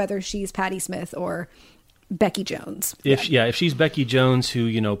book, whether she's Patti Smith or Becky Jones. If she's Becky Jones,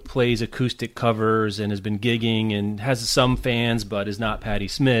 who plays acoustic covers and has been gigging and has some fans, but is not Patti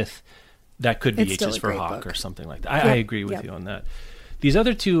Smith, that could be It's still H's a for great Hawk book. or something like that. I agree with Yep. you on that. These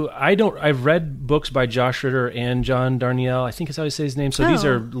other two, I've read books by Josh Ritter and John Darnielle. I think is how you say his name. So these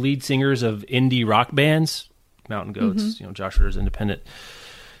Oh. are lead singers of indie rock bands, Mountain Goats. Josh Ritter's independent.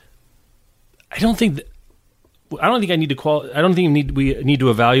 I don't think we need to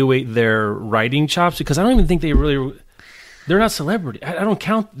evaluate their writing chops, because I don't even think they're not celebrity. I don't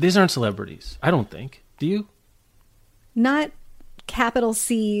count. These aren't celebrities. I don't think. Do you? Not capital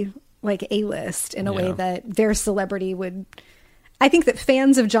C like A-list in a way Yeah. that their celebrity would. I think that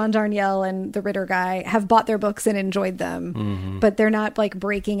fans of John Darnielle and the Ritter guy have bought their books and enjoyed them, but they're not like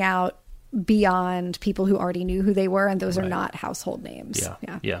breaking out beyond people who already knew who they were, and those are not household names.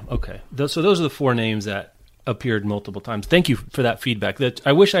 Yeah. Okay. So those are the four names that appeared multiple times. Thank you for that feedback.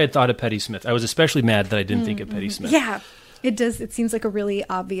 I wish I had thought of Patti Smith. I was especially mad that I didn't think of Patti Smith. Yeah, it does. It seems like a really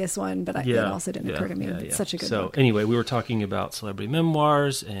obvious one, but it also didn't occur to me. It's such a good book. So anyway, we were talking about celebrity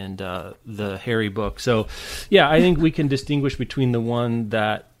memoirs and the Harry book. So yeah, I think we can distinguish between the one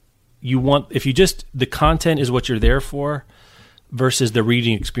that you want, if you just, the content is what you're there for, versus the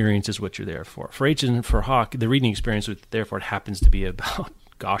reading experience is what you're there for. For H and for Hawk, the reading experience, therefore, it happens to be about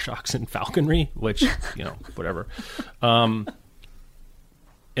goshawks and falconry, which, whatever. And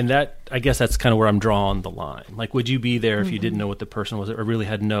that, I guess that's kind of where I'm drawing the line. Like, would you be there if you didn't know what the person was, or really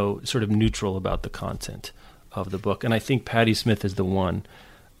had no sort of neutral about the content of the book? And I think Patti Smith is the one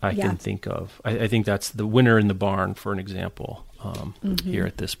I can think of. I think that's the winner in the barn, for an example, here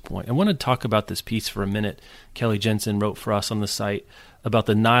at this point. I want to talk about this piece for a minute. Kelly Jensen wrote for us on the site about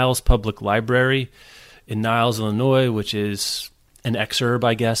the Niles Public Library in Niles, Illinois, which is an exurb,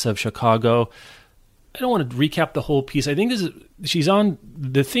 I guess, of Chicago. I don't want to recap the whole piece. I think she's on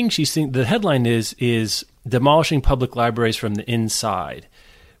the thing the headline is demolishing public libraries from the inside,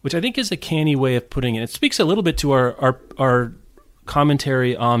 which I think is a canny way of putting it. It speaks a little bit to our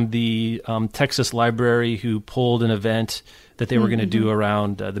commentary on the Texas library who pulled an event that they were going to do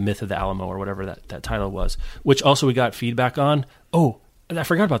around the myth of the Alamo, or whatever that title was, which also we got feedback on. Oh, I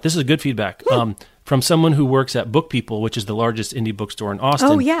forgot about this. Is good feedback from someone who works at Book People, which is the largest indie bookstore in Austin.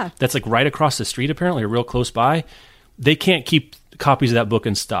 Oh, yeah. That's like right across the street, apparently, or real close by. They can't keep copies of that book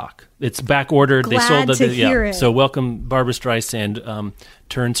in stock. It's back ordered. They sold Glad to hear it. So welcome, Barbara Streisand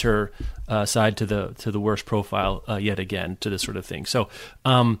turns her side to the worst profile yet again, to this sort of thing. So,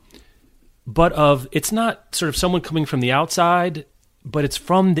 it's not sort of someone coming from the outside, but it's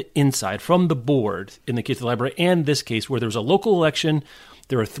from the inside, from the board in the case of the library. And this case, where there was a local election,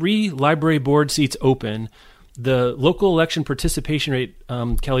 there are 3 library board seats open. The local election participation rate,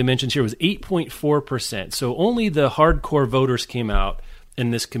 Kelly mentions here, was 8.4%. So only the hardcore voters came out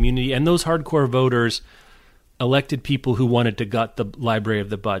in this community, and those hardcore voters elected people who wanted to gut the library of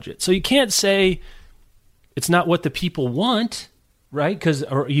the budget. So you can't say it's not what the people want, right?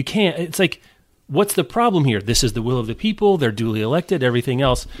 Or you can't. It's like, what's the problem here? This is the will of the people. They're duly elected, everything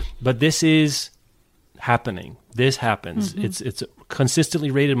else. But this is happening. This happens. It's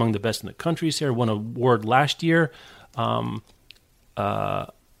consistently rated among the best in the country. Sarah won an award last year for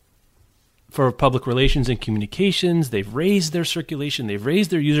public relations and communications. They've raised their circulation. They've raised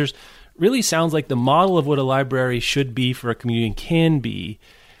their users. Really sounds like the model of what a library should be for a community and can be.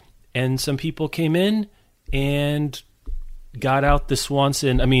 And some people came in and got out the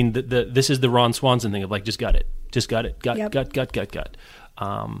Swanson. I mean, this is the Ron Swanson thing of like, just got it. Got.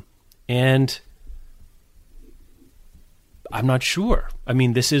 And I'm not sure. I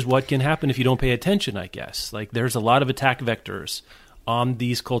mean, this is what can happen if you don't pay attention, I guess. Like, there's a lot of attack vectors on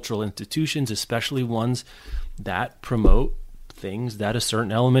these cultural institutions, especially ones that promote things that a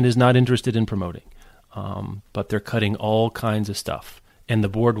certain element is not interested in promoting. But they're cutting all kinds of stuff. And the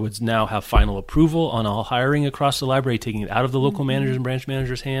board would now have final approval on all hiring across the library, taking it out of the local managers and branch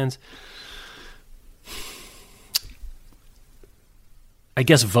managers' hands. I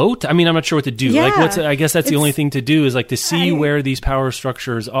guess vote. I mean, I'm not sure what to do. Yeah, I guess that's the only thing to do is like to see where these power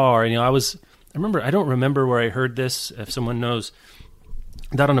structures are. And, I don't remember where I heard this. If someone knows,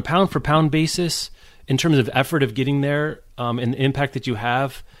 that on a pound for pound basis, in terms of effort of getting there, and the impact that you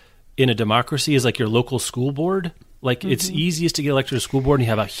have in a democracy is like your local school board. Like it's easiest to get elected to a school board and you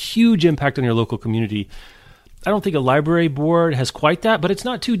have a huge impact on your local community. I don't think a library board has quite that, but it's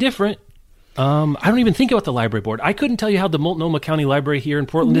not too different. I don't even think about the library board. I couldn't tell you how the Multnomah County Library here in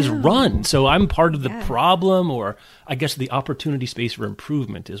Portland is run. So I'm part of the problem, or I guess the opportunity space for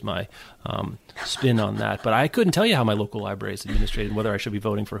improvement is my spin on that. But I couldn't tell you how my local library is administrated and whether I should be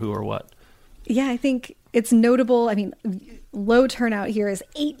voting for who or what. Yeah, I think it's notable. I mean, low turnout here is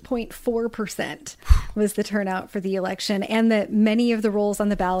 8.4% was the turnout for the election, and that many of the rolls on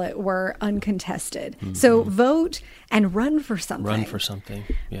the ballot were uncontested. Mm-hmm. So vote and run for something. Run for something.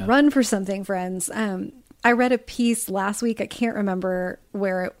 Yeah. Run for something, friends. I read a piece last week. I can't remember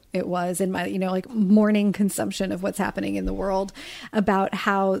where it was in my, morning consumption of what's happening in the world, about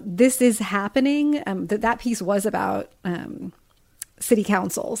how this is happening. That piece was about city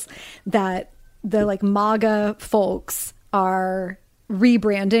councils, that the MAGA folks are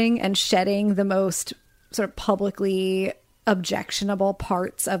rebranding and shedding the most sort of publicly objectionable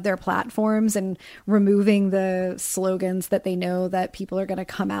parts of their platforms and removing the slogans that they know that people are going to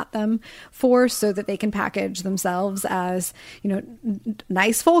come at them for, so that they can package themselves as,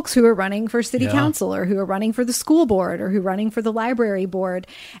 nice folks who are running for city council, or who are running for the school board, or who are running for the library board.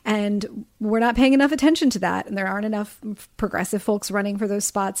 And we're not paying enough attention to that. And there aren't enough progressive folks running for those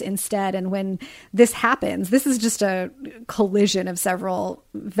spots instead. And when this happens, this is just a collision of several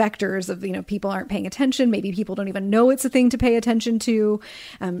vectors of, people aren't paying attention. Maybe people don't even know it's a thing to pay attention to.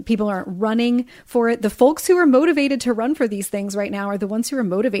 People aren't running for it. The folks who are motivated to run for these things right now are the ones who are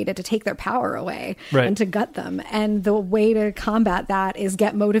motivated to take their power away and to gut them. And the way to combat that is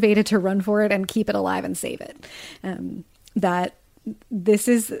get motivated to run for it and keep it alive and save it. That this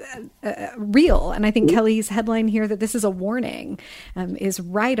is real. And I think Kelly's headline here, that this is a warning, is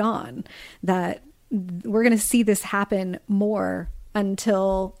right on, that we're going to see this happen more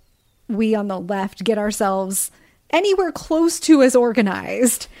until we on the left get ourselves anywhere close to as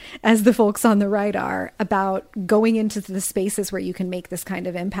organized as the folks on the right are about going into the spaces where you can make this kind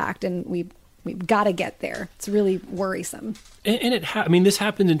of impact. And we've got to get there. It's really worrisome. And this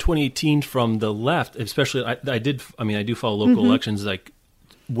happened in 2018 from the left, especially. I do follow local elections,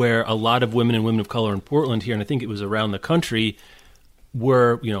 where a lot of women and women of color in Portland here, and I think it was around the country,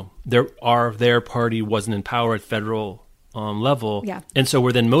 were, their party wasn't in power at federal level. Yeah. And so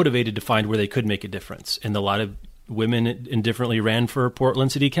were then motivated to find where they could make a difference. And a lot of women indifferently ran for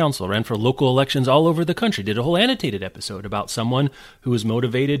Portland City Council, ran for local elections all over the country, did a whole annotated episode about someone who was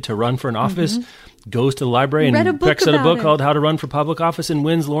motivated to run for an office, goes to the library and picks out a book called How to Run for Public Office and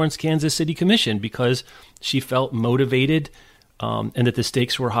wins Lawrence, Kansas City Commission because she felt motivated and that the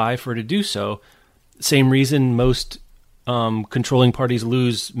stakes were high for her to do so. Same reason most controlling parties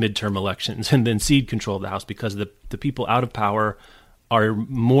lose midterm elections and then cede control of the House, because the people out of power are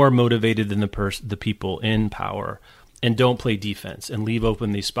more motivated than the people in power, and don't play defense and leave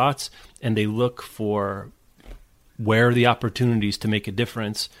open these spots, and they look for where are the opportunities to make a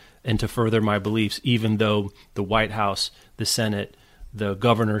difference and to further my beliefs, even though the White House, the Senate, the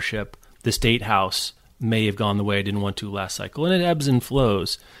governorship, the state house may have gone the way I didn't want to last cycle. And it ebbs and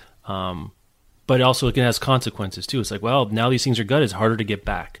flows. But also it has consequences too. It's like, well, now these things are gutted, it's harder to get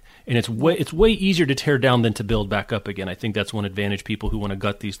back. And it's way easier to tear down than to build back up again. I think that's one advantage people who want to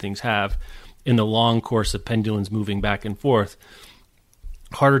gut these things have in the long course of pendulums moving back and forth.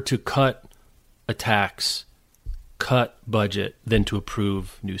 Harder to cut a tax, cut budget, than to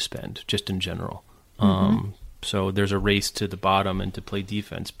approve new spend, just in general. So there's a race to the bottom and to play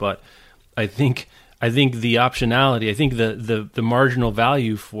defense. But I think the optionality, I think the marginal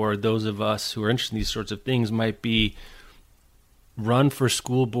value for those of us who are interested in these sorts of things might be run for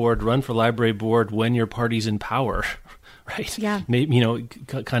school board, run for library board when your party's in power, right? Yeah. Maybe,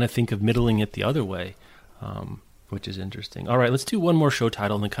 kind of think of middling it the other way, which is interesting. All right, let's do one more show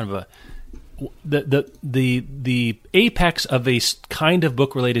title and then kind of the apex of a kind of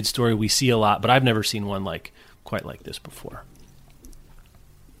book-related story we see a lot, but I've never seen one quite like this before.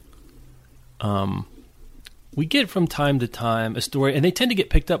 We get from time to time a story, and they tend to get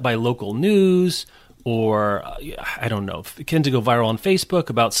picked up by local news, or I don't know, it tends to go viral on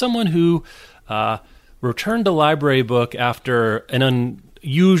Facebook about someone who returned a library book after an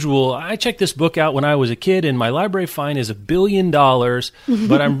unusual. I checked this book out when I was a kid, and my library fine is $1 billion,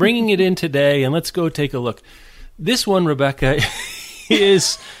 but I'm bringing it in today, and let's go take a look. This one, Rebecca,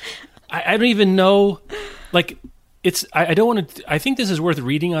 is I don't even know. Like, it's I don't want to. I think this is worth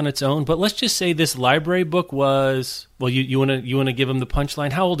reading on its own, but let's just say this library book was. Well, you want to give them the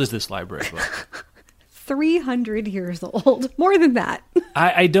punchline. How old is this library book? 300 years old. More than that.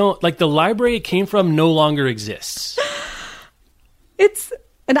 I don't like the library it came from no longer exists.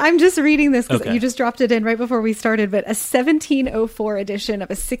 And I'm just reading this because Okay. you just dropped it in right before we started, but a 1704 edition of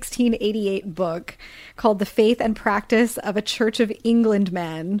a 1688 book called The Faith and Practice of a Church of England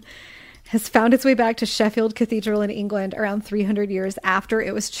Man has found its way back to Sheffield Cathedral in England around 300 years after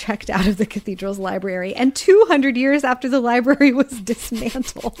it was checked out of the cathedral's library and 200 years after the library was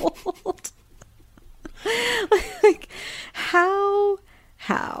dismantled. Like, how?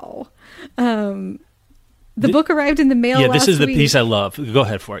 The book arrived in the mail Yeah, last this is the week. piece I love. Go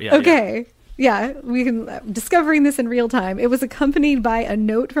ahead for it. Yeah. Okay. Yeah, we can discovering this in real time. It was accompanied by a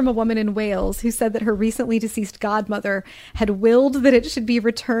note from a woman in Wales who said that her recently deceased godmother had willed that it should be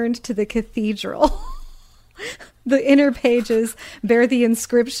returned to the cathedral. The inner pages bear the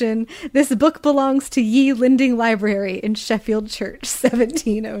inscription, "This book belongs to Ye Linding Library in Sheffield Church,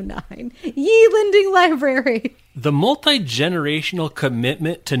 1709. Ye Linding Library. The multi-generational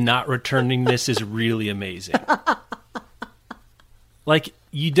commitment to not returning this is really amazing. Like,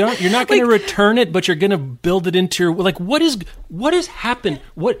 you're not going to return it, but you're going to build it into your, like, what has happened?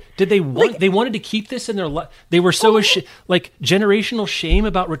 What did they want? They wanted to keep this in their life. They were so like generational shame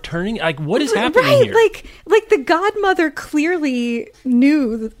about returning. Like, what is happening Right, here? like the godmother clearly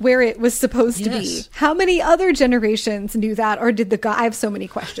knew where it was supposed to be. Yes. How many other generations knew that, or did I have so many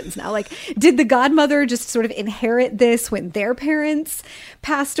questions now. Like, did the godmother just sort of inherit this when their parents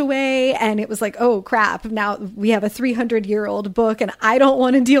passed away, and it was like, oh crap, now we have a 300-year-old book, and I don't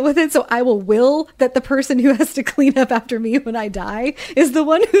want to deal with it, so I will that the person who has to clean up after me when I die is the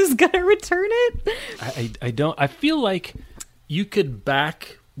one who's gonna return it? I don't. I feel like you could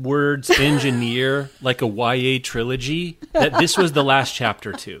backwards engineer like a YA trilogy that this was the last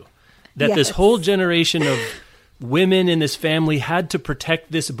chapter to. That this Yes. whole generation of women in this family had to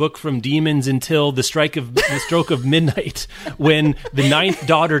protect this book from demons until the stroke of midnight when the 9th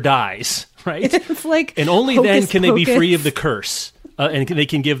daughter dies. Right? It's like, and only then hocus can they be free pocus. of the curse. And they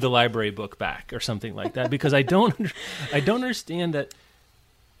can give the library book back or something like that, because I don't understand that.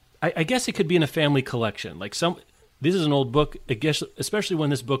 I guess it could be in a family collection. Like this is an old book. I guess, especially when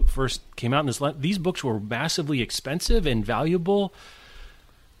this book first came out. These books were massively expensive and valuable,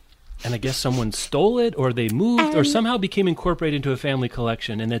 and I guess someone stole it, or they moved, or somehow became incorporated into a family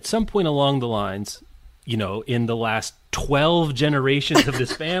collection. And at some point along the lines, in the last 12 generations of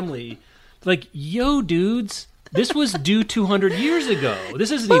this family, like, yo, dudes. This was due 200 years ago.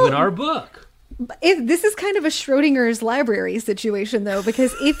 This isn't even our book. This is kind of a Schrodinger's library situation, though,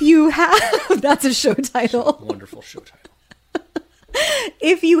 because if you have... That's a show title. Wonderful show title.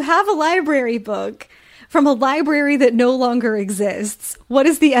 If you have a library book from a library that no longer exists, what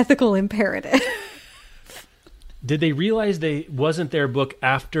is the ethical imperative? Did they realize they wasn't their book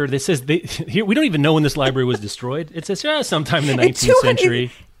after... This says here, we don't even know when this library was destroyed. It says, sometime in the 19th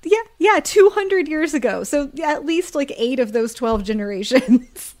century. Yeah, 200 years ago. So at least like 8 of those 12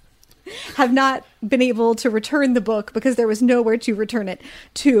 generations have not been able to return the book because there was nowhere to return it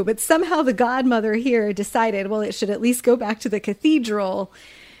to. But somehow the godmother here decided, well, it should at least go back to the cathedral,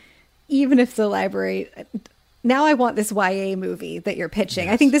 even if the library... Now I want this YA movie that you're pitching.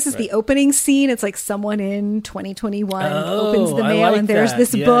 Yes, I think this is right. the opening scene. It's like someone in 2021 opens the I mail like and there's that.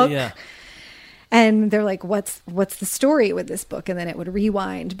 this Yeah, book. yeah. And they're like, what's the story with this book? And then it would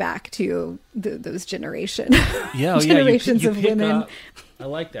rewind back to those generations You of pick women. up- I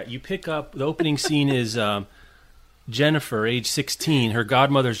like that. You pick up, the opening scene is Jennifer, age 16. Her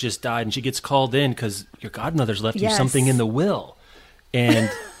godmother's just died, and she gets called in because your godmother's left you Yes. something in the will.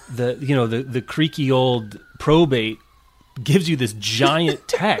 And the creaky old probate gives you this giant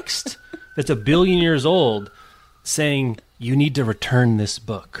text that's 1 billion years old saying, you need to return this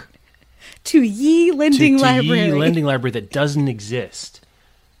book. To Ye Lending to Library. Ye Lending Library that doesn't exist.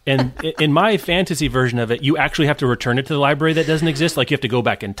 And in my fantasy version of it, you actually have to return it to the library that doesn't exist. Like, you have to go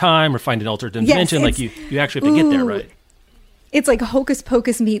back in time or find an alternate dimension. Like, you actually have to get there, right? It's like Hocus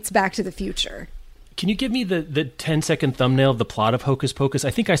Pocus meets Back to the Future. Can you give me the 10-second thumbnail of the plot of Hocus Pocus?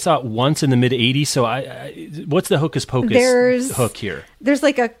 I think I saw it once in the mid-'80s, so what's the Hocus Pocus hook here? There's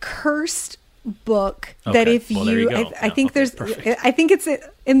like a cursed book Okay. that if Well, there you go. I Yeah, think okay, there's perfect. I think it's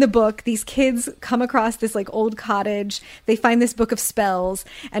in the book, these kids come across this like old cottage, they find this book of spells,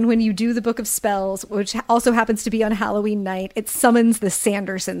 and when you do the book of spells, which also happens to be on Halloween night, it summons the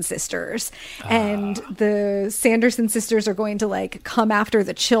Sanderson sisters, and the Sanderson sisters are going to like come after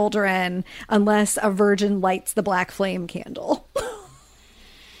the children unless a virgin lights the black flame candle.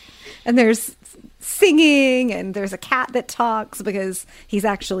 And there's singing, and there's a cat that talks because he's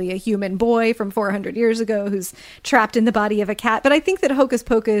actually a human boy from 400 years ago who's trapped in the body of a cat. But I think that Hocus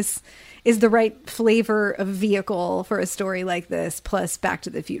Pocus is the right flavor of vehicle for a story like this, plus Back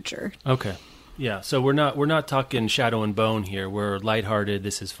to the Future. Okay. Yeah, so we're not talking Shadow and Bone here. We're lighthearted.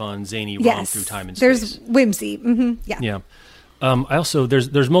 This is fun, zany, romp through time and space. There's whimsy. Yeah. Yeah. I also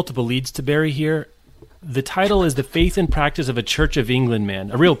there's multiple leads to bury here. The title is The Faith and Practice of a Church of England Man,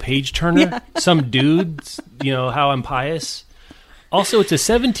 a real page turner. Yeah. Some dudes, how I'm pious. Also, it's a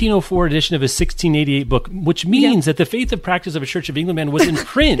 1704 edition of a 1688 book, which means that The Faith and Practice of a Church of England Man was in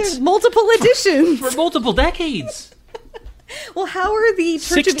print There's multiple editions. for multiple decades. Well, how are the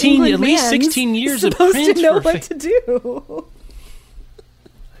Church 16 of England at least mans 16 years of supposed print to know for what to do?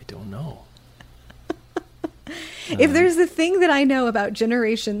 I don't know. If there's a thing that I know about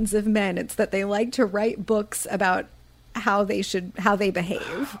generations of men, it's that they like to write books about how they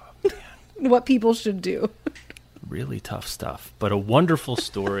behave, what people should do. Really tough stuff, but a wonderful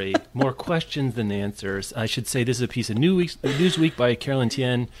story. More questions than answers. I should say this is a piece of Newsweek by Carolyn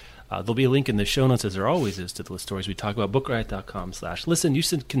Tien. There'll be a link in the show notes, as there always is, to the stories we talk about. BookRiot.com/listen. You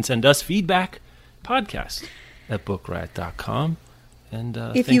can send us feedback, podcast at BookRiot.com. And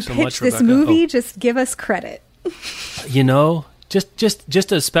If thanks you so pitch much, this Rebecca. movie, just give us credit.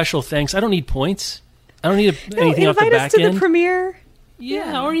 Just a special thanks. I don't need points. I don't need anything off the invite us back to end. the premiere.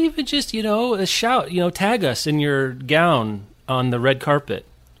 Yeah, or even just, a shout, tag us in your gown on the red carpet.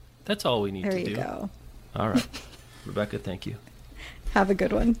 That's all we need There to you do. go. All right. Rebecca, thank you. Have a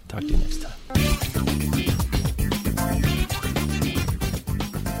good one. Talk to you next time.